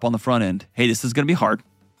setting it up on the front end. Hey, this is going to be hard.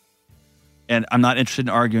 And I'm not interested in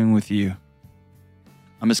arguing with you.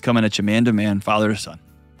 I'm just coming at you man to man, father to son.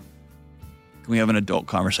 Can we have an adult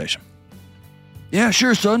conversation? Yeah,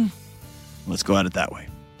 sure, son. Let's go at it that way.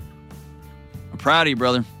 I'm proud of you,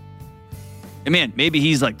 brother. And man, maybe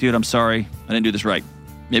he's like, dude, I'm sorry. I didn't do this right.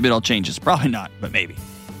 Maybe it all changes. Probably not, but maybe.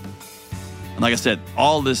 And like I said,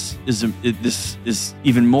 all this is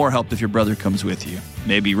even more helped if your brother comes with you.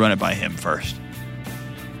 Maybe run it by him first.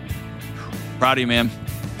 Proud of you, man.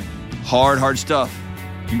 Hard stuff.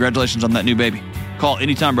 Congratulations on that new baby. Call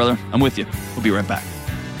anytime, brother. I'm with you. We'll be right back.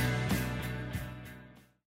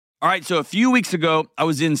 All right, so a few weeks ago, I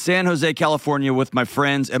was in San Jose, California with my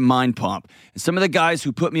friends at Mind Pump and some of the guys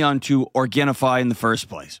who put me onto Organifi in the first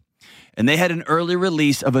place. And they had an early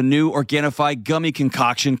release of a new Organifi gummy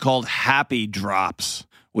concoction called Happy Drops.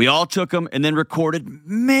 We all took them and then recorded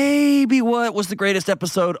maybe what was the greatest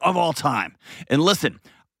episode of all time. And listen,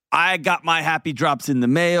 I got my Happy Drops in the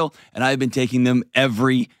mail, and I've been taking them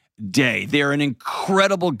every day. They're an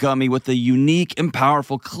incredible gummy with a unique and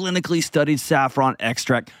powerful clinically studied saffron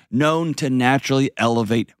extract known to naturally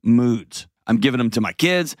elevate moods. I'm giving them to my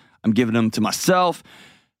kids. I'm giving them to myself.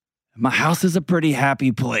 My house is a pretty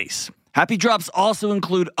happy place. Happy Drops also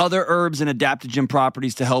include other herbs and adaptogen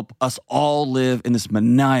properties to help us all live in this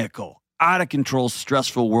maniacal, out-of-control,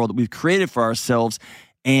 stressful world that we've created for ourselves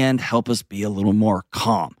and help us be a little more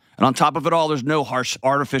calm. And on top of it all, there's no harsh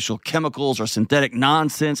artificial chemicals or synthetic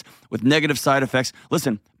nonsense with negative side effects.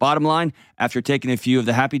 Listen, bottom line, after taking a few of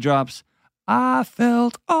the Happy Drops, I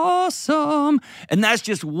felt awesome. And that's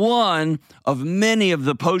just one of many of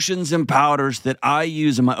the potions and powders that I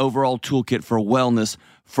use in my overall toolkit for wellness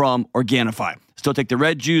from Organifi. Still take the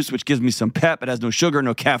red juice, which gives me some pep. It has no sugar,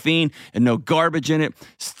 no caffeine, and no garbage in it.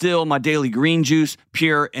 Still my daily green juice,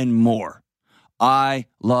 pure and more. I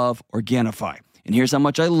love Organifi. And here's how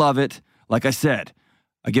much I love it. Like I said,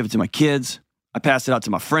 I give it to my kids, I pass it out to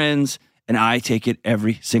my friends, and I take it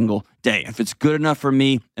every single day. If it's good enough for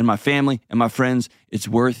me and my family and my friends, it's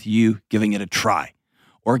worth you giving it a try.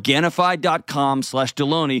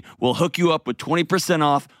 Organifi.com/Deloney will hook you up with 20%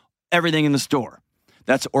 off everything in the store.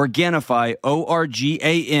 That's Organifi,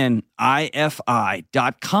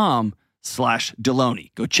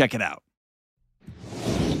 Organifi.com/Deloney. Go check it out.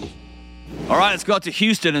 All right, let's go out to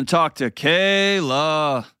Houston and talk to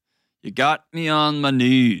Kayla. You got me on my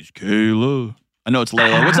knees, Kayla. I know it's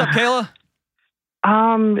Layla. What's up, Kayla?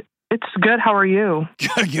 It's good. How are you?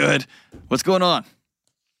 Good. What's going on?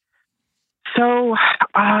 So,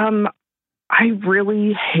 I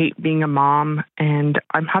really hate being a mom, and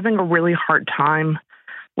I'm having a really hard time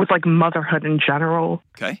with like motherhood in general.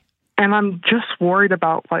 Okay. And I'm just worried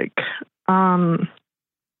about like my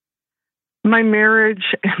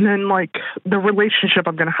marriage and then like the relationship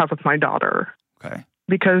I'm going to have with my daughter. Okay.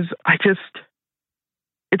 Because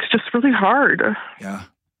it's just really hard. Yeah.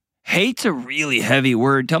 Hate's a really heavy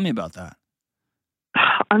word. Tell me about that.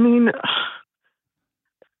 I mean,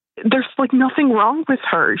 there's like nothing wrong with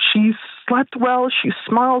her. She slept well. She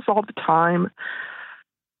smiles all the time.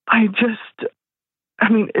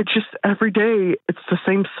 It's just every day it's the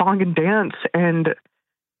same song and dance. And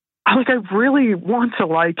I really want to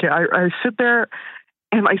like it. I sit there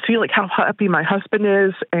and I see like how happy my husband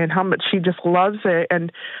is and how much he just loves it.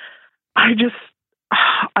 And I just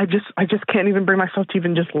can't even bring myself to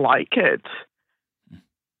even just like it.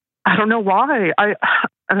 I don't know why. I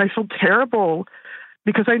feel terrible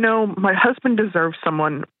because I know my husband deserves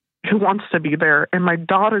someone who wants to be there, and my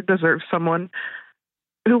daughter deserves someone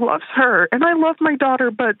who loves her. And I love my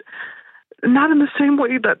daughter, but not in the same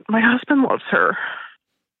way that my husband loves her.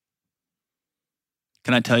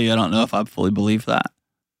 Can I tell you, I don't know if I fully believe that.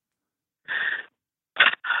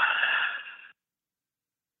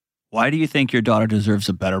 Why do you think your daughter deserves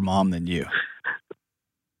a better mom than you?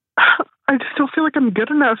 I just don't feel like I'm good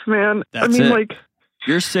enough, man. That's it.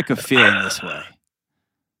 You're sick of feeling this way.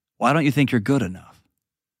 Why don't you think you're good enough?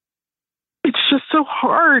 It's just so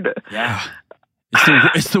hard. Yeah.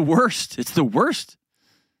 It's the worst. It's the worst.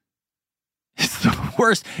 It's the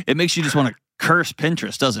worst. It makes you just want to curse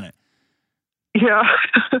Pinterest, doesn't it? Yeah.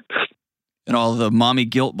 And all the mommy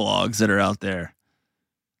guilt blogs that are out there.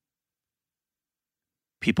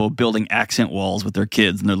 People building accent walls with their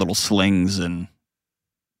kids and their little slings and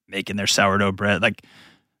making their sourdough bread. Like,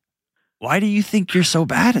 why do you think you're so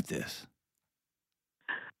bad at this?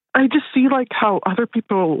 I just see like how other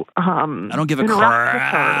people I don't give a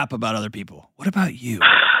crap about other people. What about you?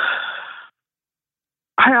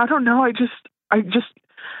 I don't know. I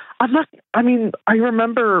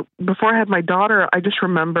remember before I had my daughter, I just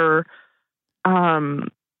remember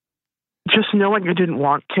just knowing I didn't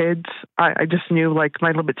want kids. I just knew like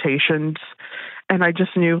my limitations, and I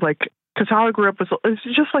just knew like, because how I grew up was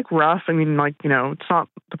just like rough. I mean, like, it's not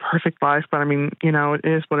the perfect life, but I mean, it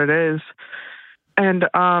is what it is. And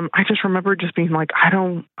I just remember just being like, I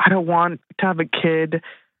don't want to have a kid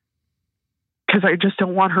because I just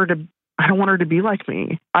don't want her to. I don't want her to be like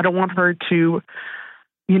me. I don't want her to,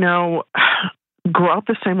 grow up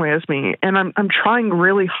the same way as me. And I'm trying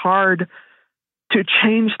really hard to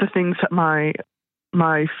change the things that my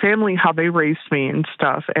family, how they raised me and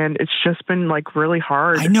stuff. And it's just been like really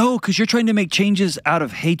hard. I know, because you're trying to make changes out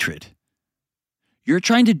of hatred. You're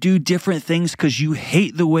trying to do different things because you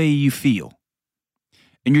hate the way you feel.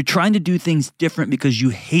 And you're trying to do things different because you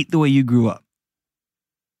hate the way you grew up.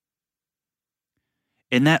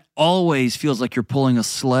 And that always feels like you're pulling a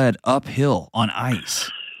sled uphill on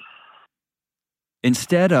ice.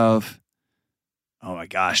 Instead of, oh my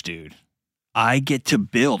gosh, dude, I get to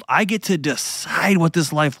build. I get to decide what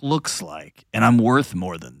this life looks like. And I'm worth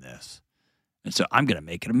more than this. And so I'm going to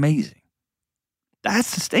make it amazing. That's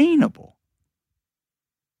sustainable.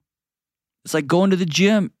 It's like going to the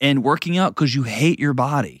gym and working out because you hate your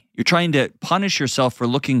body. You're trying to punish yourself for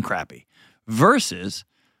looking crappy. Versus,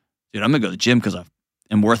 dude, I'm going to go to the gym because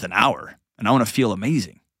I'm worth an hour and I want to feel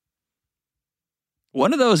amazing.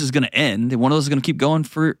 One of those is going to end and one of those is going to keep going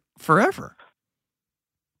for forever.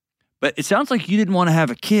 But it sounds like you didn't want to have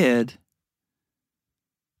a kid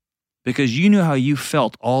because you knew how you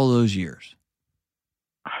felt all those years.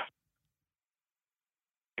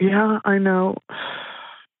 Yeah, I know.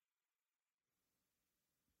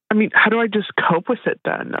 I mean, how do I just cope with it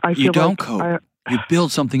then? You don't cope. You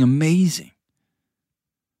build something amazing.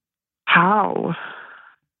 How?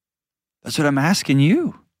 That's what I'm asking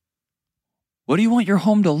you. What do you want your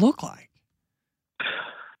home to look like?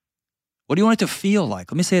 What do you want it to feel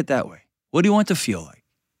like? Let me say it that way. What do you want it to feel like?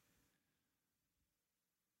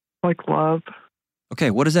 Like love.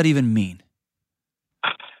 Okay, what does that even mean?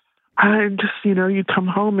 I just, you come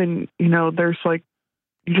home and, there's like,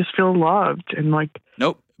 you just feel loved and like.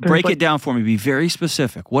 Nope. Break it down for me. Be very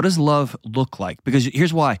specific. What does love look like? Because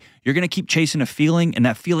here's why. You're going to keep chasing a feeling, and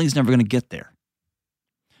that feeling's never going to get there.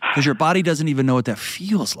 Because your body doesn't even know what that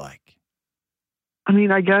feels like. I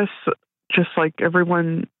mean, I guess just like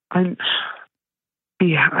everyone,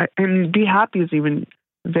 be happy is even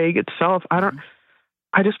vague itself. I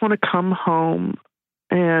just want to come home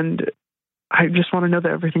and I just want to know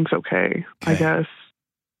that everything's okay, I guess.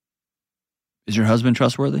 Is your husband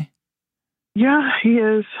trustworthy? Yeah, he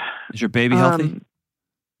is. Is your baby healthy?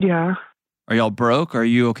 Yeah. Are y'all broke? Are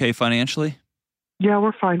you okay financially? Yeah,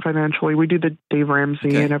 we're fine financially. We do the Dave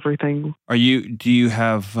Ramsey and everything. Do you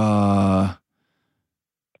have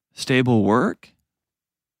stable work?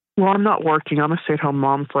 Well, I'm not working. I'm a stay-at-home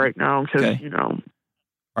mom for right now because, All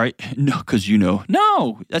right. No, because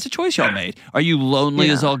No, that's a choice y'all made. Are you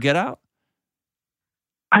lonely as all get out?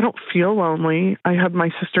 I don't feel lonely. I have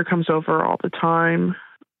my sister comes over all the time.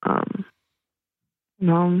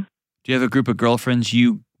 No. Do you have a group of girlfriends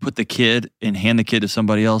you put the kid and hand the kid to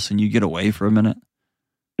somebody else and you get away for a minute?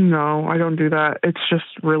 No, I don't do that. It's just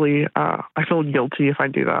really, I feel guilty if I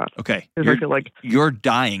do that. Okay. I feel like you're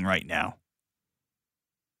dying right now.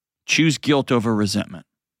 Choose guilt over resentment.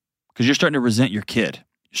 Because you're starting to resent your kid.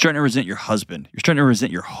 You're starting to resent your husband. You're starting to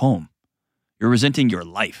resent your home. You're resenting your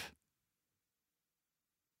life.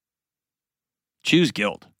 Choose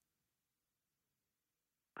guilt.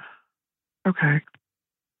 Okay.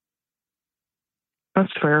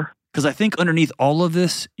 That's fair. Because I think underneath all of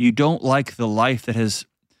this, you don't like the life that has,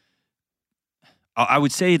 I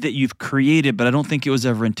would say that you've created, but I don't think it was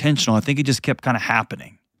ever intentional. I think it just kept kind of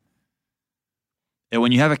happening. And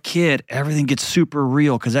when you have a kid, everything gets super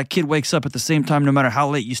real because that kid wakes up at the same time no matter how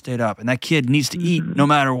late you stayed up. And that kid needs to eat no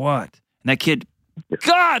matter what. And that kid,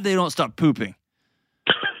 God, they don't stop pooping.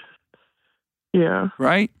 Yeah.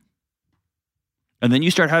 Right? And then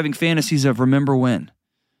you start having fantasies of remember when.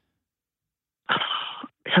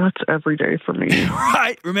 Yeah, that's every day for me.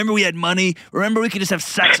 Right? Remember we had money? Remember we could just have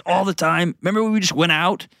sex all the time? Remember we just went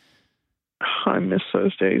out? I miss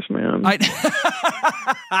those days, man.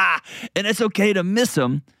 And it's okay to miss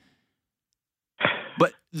them.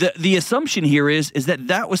 But the assumption here is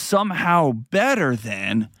that was somehow better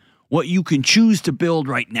than what you can choose to build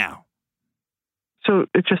right now. So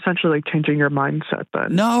it's essentially like changing your mindset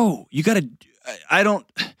then. No, you got to,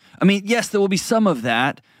 yes, there will be some of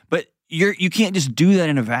that, but you can't just do that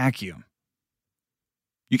in a vacuum.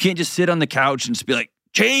 You can't just sit on the couch and just be like,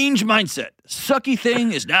 change mindset. Sucky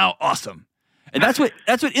thing is now awesome. And that's what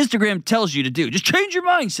Instagram tells you to do. Just change your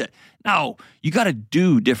mindset. No, you got to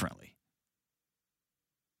do differently.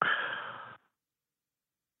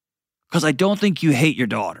 Because I don't think you hate your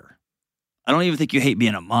daughter. I don't even think you hate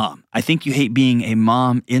being a mom. I think you hate being a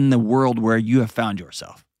mom in the world where you have found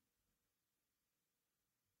yourself.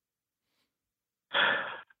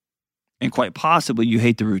 And quite possibly you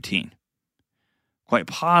hate the routine. Quite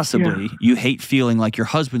possibly you hate feeling like your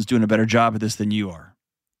husband's doing a better job at this than you are.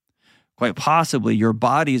 Quite possibly your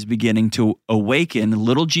body is beginning to awaken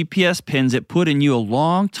little GPS pins it put in you a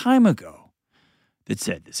long time ago that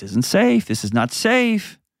said, this isn't safe, this is not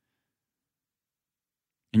safe.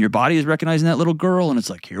 And your body is recognizing that little girl and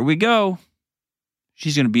it's like, here we go.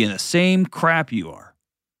 She's going to be in the same crap you are.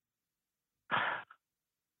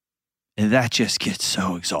 And that just gets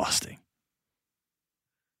so exhausting.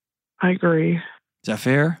 I agree. Is that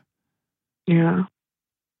fair? Yeah.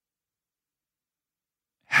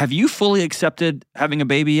 Have you fully accepted having a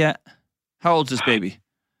baby yet? How old's this baby?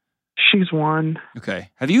 She's 1. Okay.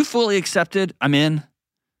 Have you fully accepted I'm in?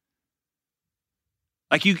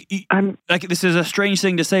 Like like this is a strange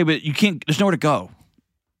thing to say, but you can't, there's nowhere to go.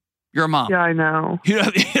 You're a mom. Yeah, I know. You know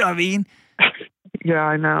what I mean? Yeah,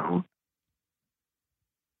 I know.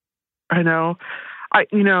 And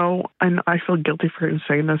I feel guilty for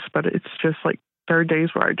saying this, but it's just like there are days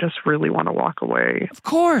where I just really want to walk away. Of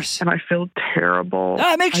course. And I feel terrible.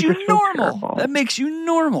 That makes you normal. That makes you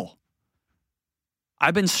normal.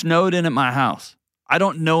 I've been snowed in at my house. I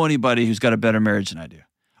don't know anybody who's got a better marriage than I do.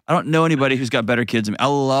 I don't know anybody who's got better kids than me. I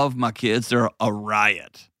love my kids. They're a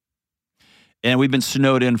riot. And we've been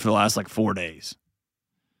snowed in for the last 4 days.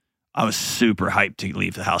 I was super hyped to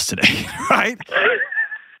leave the house today, right?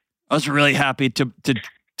 I was really happy to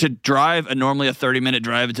drive normally a 30-minute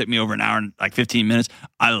drive. It took me over an hour and 15 minutes.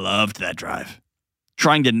 I loved that drive.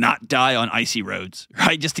 Trying to not die on icy roads,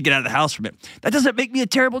 right? Just to get out of the house for a bit. That doesn't make me a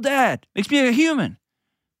terrible dad. Makes me a human.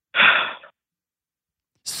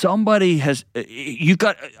 Somebody has,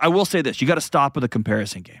 I will say this, you got to stop with a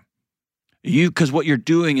comparison game. Because what you're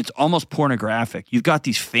doing, it's almost pornographic. You've got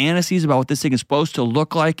these fantasies about what this thing is supposed to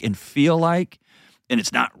look like and feel like, and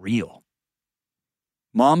it's not real.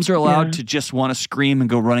 Moms are allowed to just want to scream and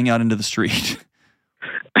go running out into the street.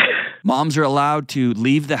 Moms are allowed to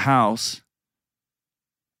leave the house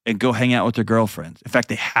and go hang out with their girlfriends. In fact,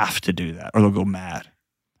 they have to do that or they'll go mad.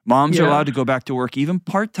 Moms are allowed to go back to work even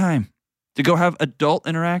part-time to go have adult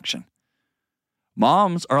interaction.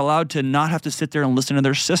 Moms are allowed to not have to sit there and listen to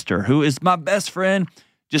their sister, who is my best friend,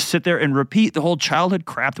 just sit there and repeat the whole childhood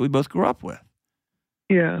crap that we both grew up with.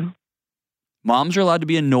 Yeah. Moms are allowed to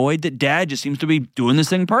be annoyed that dad just seems to be doing this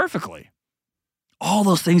thing perfectly. All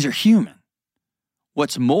those things are human.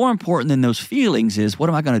 What's more important than those feelings is, what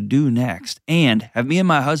am I going to do next? And have me and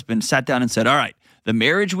my husband sat down and said, all right, the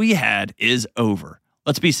marriage we had is over.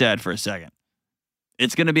 Let's be sad for a second.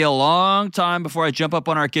 It's going to be a long time before I jump up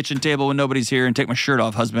on our kitchen table when nobody's here and take my shirt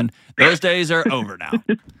off, husband. Those days are over now.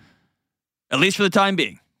 At least for the time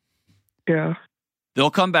being. Yeah. They'll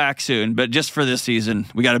come back soon, but just for this season,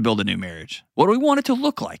 we got to build a new marriage. What do we want it to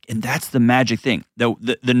look like? And that's the magic thing.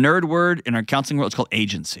 The nerd word in our counseling world is called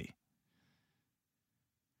agency.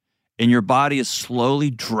 And your body is slowly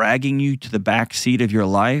dragging you to the back seat of your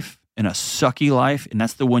life in a sucky life, and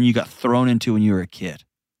that's the one you got thrown into when you were a kid.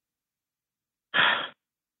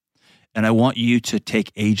 And I want you to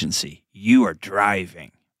take agency. You are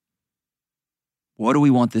driving. What do we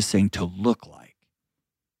want this thing to look like?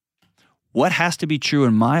 What has to be true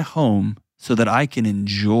in my home so that I can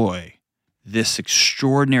enjoy this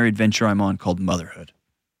extraordinary adventure I'm on called motherhood?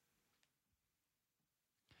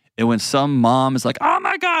 And when some mom is like, oh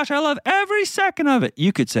my gosh, I love every second of it,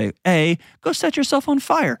 you could say, A, go set yourself on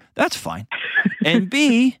fire. That's fine. And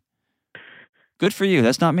B, good for you.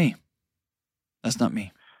 That's not me. That's not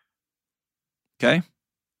me. Okay?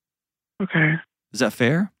 Okay. Is that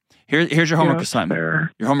fair? Here's your homework assignment.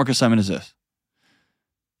 Fair. Your homework assignment is this.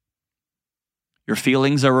 Your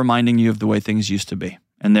feelings are reminding you of the way things used to be,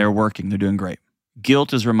 and they're working. They're doing great.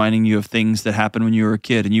 Guilt is reminding you of things that happened when you were a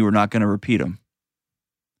kid, and you were not going to repeat them.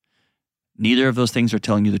 Neither of those things are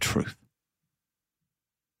telling you the truth.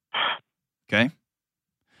 Okay?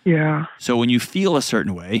 Yeah. So when you feel a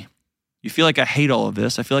certain way, you feel like I hate all of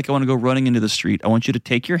this, I feel like I want to go running into the street, I want you to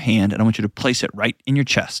take your hand and I want you to place it right in your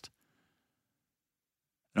chest.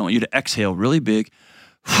 And I want you to exhale really big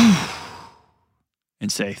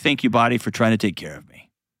and say, thank you, body, for trying to take care of me.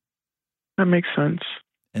 That makes sense.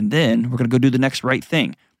 And then we're going to go do the next right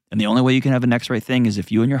thing. And the only way you can have a next right thing is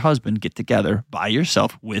if you and your husband get together by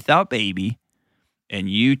yourself without baby and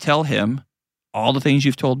you tell him all the things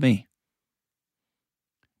you've told me.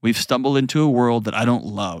 We've stumbled into a world that I don't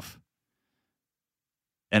love.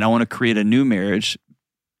 And I want to create a new marriage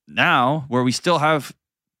now where we still have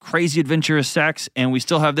crazy adventurous sex and we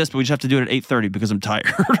still have this, but we just have to do it at 8:30 because I'm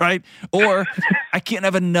tired, right? Or I can't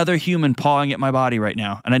have another human pawing at my body right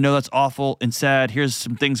now. And I know that's awful and sad. Here's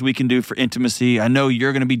some things we can do for intimacy. I know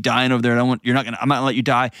you're going to be dying over there. I'm not going to let you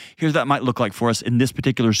die. Here's what that might look like for us in this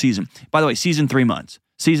particular season. By the way, season 3 months,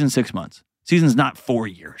 season 6 months, season's not 4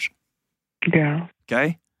 years. Yeah.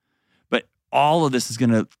 Okay. But all of this is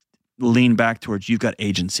going to lean back towards you've got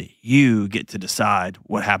agency. You get to decide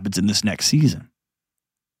what happens in this next season.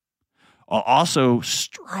 I'll also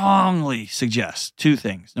strongly suggest 2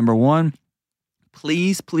 things. Number 1,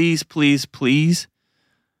 please, please, please, please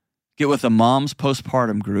get with a mom's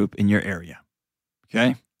postpartum group in your area.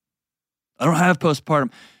 Okay? I don't have postpartum.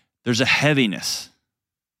 There's a heaviness.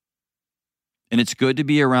 And it's good to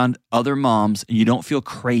be around other moms and you don't feel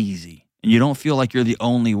crazy. And you don't feel like you're the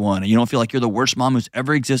only one. And you don't feel like you're the worst mom who's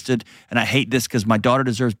ever existed. And I hate this because my daughter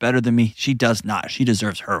deserves better than me. She does not. She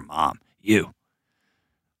deserves her mom, you.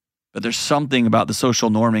 But there's something about the social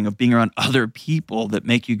norming of being around other people that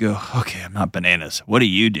make you go, okay, I'm not bananas. What do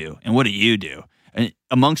you do? And what do you do? And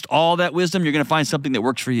amongst all that wisdom, you're going to find something that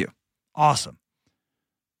works for you. Awesome.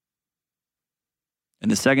 And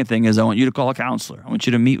the second thing is I want you to call a counselor. I want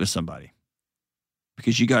you to meet with somebody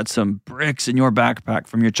because you got some bricks in your backpack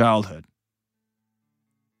from your childhood.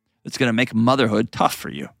 It's going to make motherhood tough for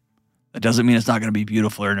you. That doesn't mean it's not going to be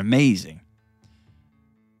beautiful or amazing.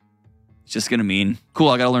 It's just going to mean, cool,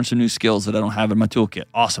 I got to learn some new skills that I don't have in my toolkit.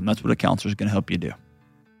 Awesome. That's what a counselor is going to help you do.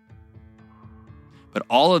 But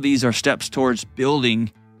all of these are steps towards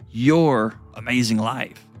building your amazing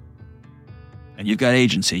life. And you've got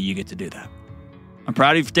agency. You get to do that. I'm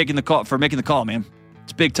proud of you for taking the call, for making the call, man.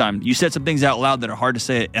 It's big time. You said some things out loud that are hard to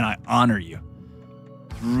say, and I honor you.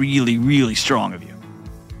 It's really, really strong of you.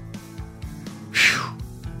 Whew.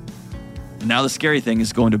 And now the scary thing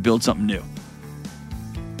is going to build something new.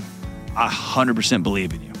 I 100%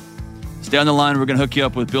 believe in you. Stay on the line. We're going to hook you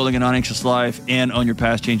up with building a non-anxious life and own your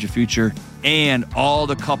past, change your future, and all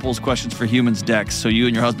the couples questions for humans decks so you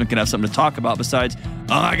and your husband can have something to talk about besides,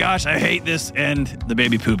 oh my gosh, I hate this, and the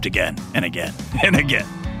baby pooped again and again and again.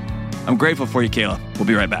 I'm grateful for you, Kayla. We'll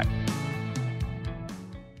be right back.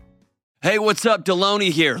 Hey, what's up?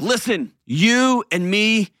 Deloney here. Listen, you and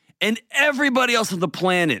me and everybody else on the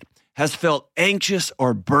planet has felt anxious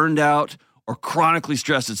or burned out or chronically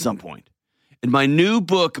stressed at some point. In my new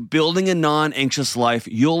book, Building a Non-Anxious Life,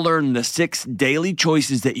 you'll learn the 6 daily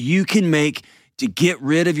choices that you can make to get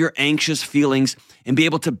rid of your anxious feelings and be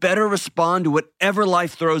able to better respond to whatever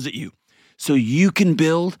life throws at you so you can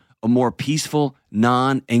build a more peaceful,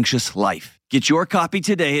 non-anxious life. Get your copy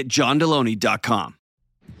today at johndeloney.com.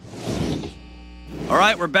 All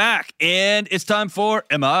right, we're back, and it's time for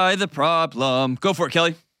Am I the Problem? Go for it,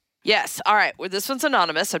 Kelly. Yes. All right. Well, this one's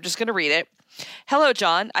anonymous. I'm just going to read it. Hello,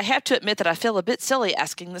 John. I have to admit that I feel a bit silly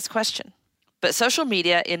asking this question, but social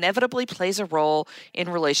media inevitably plays a role in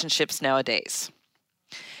relationships nowadays.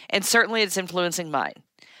 And certainly it's influencing mine.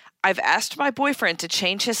 I've asked my boyfriend to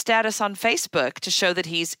change his status on Facebook to show that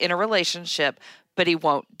he's in a relationship, but he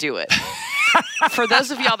won't do it. For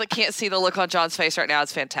those of y'all that can't see the look on John's face right now,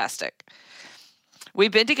 it's fantastic.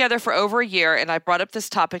 We've been together for over a year, and I brought up this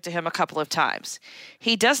topic to him a couple of times.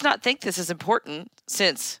 He does not think this is important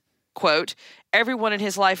since, quote, everyone in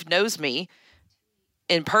his life knows me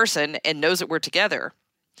in person and knows that we're together.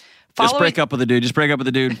 Just break up with the dude. Just break up with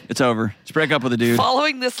the dude. It's over. Just break up with the dude.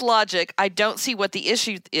 Following this logic, I don't see what the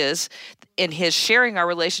issue is in his sharing our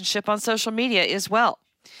relationship on social media as well.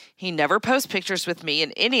 He never posts pictures with me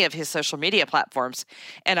in any of his social media platforms,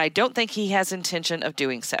 and I don't think he has intention of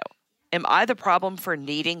doing so. Am I the problem for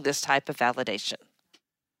needing this type of validation?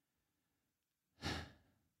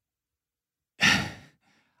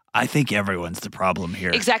 I think everyone's the problem here.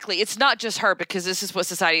 Exactly. It's not just her, because this is what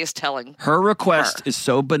society is telling her. Request is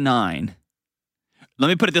so benign. Let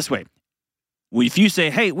me put it this way. If you say,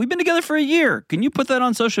 hey, we've been together for a year, can you put that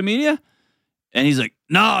on social media? And he's like,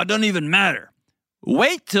 no, it doesn't even matter.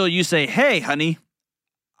 Wait till you say, hey, honey,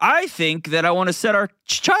 I think that I want to set our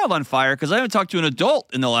child on fire because I haven't talked to an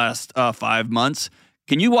adult in the last 5 months.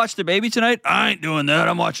 Can you watch the baby tonight? I ain't doing that.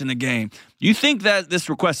 I'm watching the game. You think that this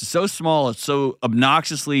request is so small, it's so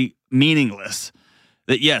obnoxiously meaningless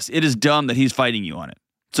that, yes, it is dumb that he's fighting you on it.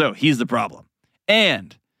 So he's the problem.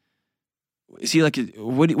 And is he like,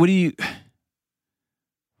 what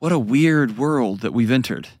a weird world that we've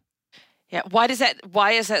entered. Yeah, why is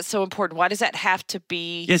that so important? Why does that have to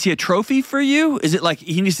be? Is he a trophy for you? Is it like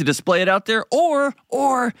he needs to display it out there?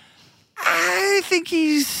 Or I think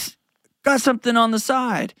he's got something on the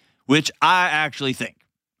side, which I actually think.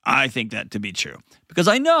 I think that to be true. Because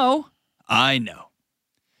I know,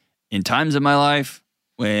 in times of my life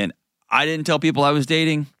when I didn't tell people I was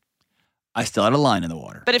dating, I still had a line in the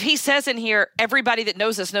water. But if he says in here, everybody that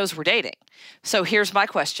knows us knows we're dating. So here's my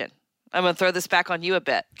question. I'm going to throw this back on you a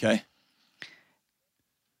bit. Okay.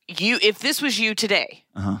 If this was you today,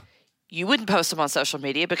 you wouldn't post him on social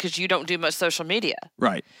media because you don't do much social media.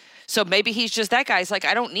 Right. So maybe he's just that guy. He's like,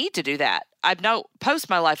 I don't need to do that. I don't post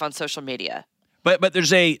my life on social media. But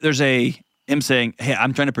there's him saying, hey,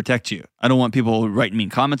 I'm trying to protect you. I don't want people writing mean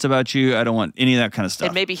comments about you. I don't want any of that kind of stuff.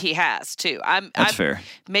 And maybe he has too. That's fair.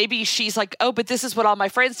 Maybe she's like, oh, but this is what all my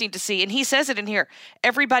friends need to see. And he says it in here.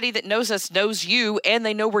 Everybody that knows us knows you and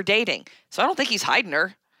they know we're dating. So I don't think he's hiding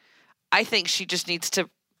her. I think she just needs to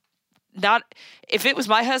if it was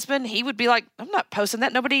my husband, he would be like, I'm not posting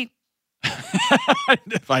that. Nobody.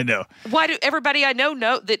 I know. Why do everybody I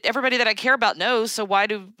know that everybody that I care about knows? So why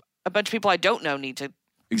do a bunch of people I don't know need to?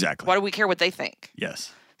 Exactly. Why do we care what they think?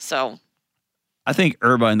 Yes. So. I think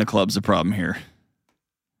Irvine the club's the problem here.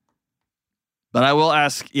 But I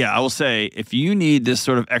will say, if you need this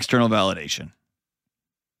sort of external validation,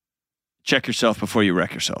 check yourself before you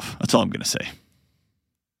wreck yourself. That's all I'm going to say.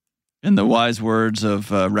 In the wise words of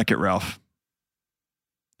Wreck-It Ralph.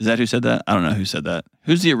 Is that who said that? I don't know who said that.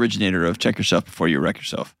 Who's the originator of check yourself before you wreck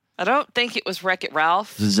yourself? I don't think it was Wreck-It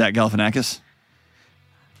Ralph. Is it Zach Galifianakis?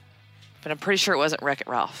 But I'm pretty sure it wasn't Wreck-It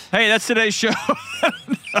Ralph. Hey, that's today's show.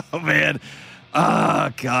 Oh, man.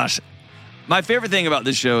 Oh, gosh. My favorite thing about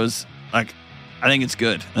this show is, I think it's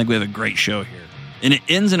good. I think we have a great show here. And it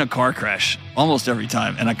ends in a car crash almost every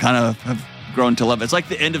time. And I kind of have grown to love it. It's like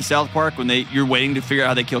the end of South Park when you're waiting to figure out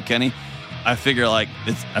how they kill Kenny. I figure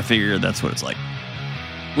that's what it's like.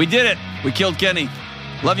 We did it. We killed Kenny.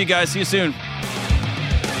 Love you guys. See you soon.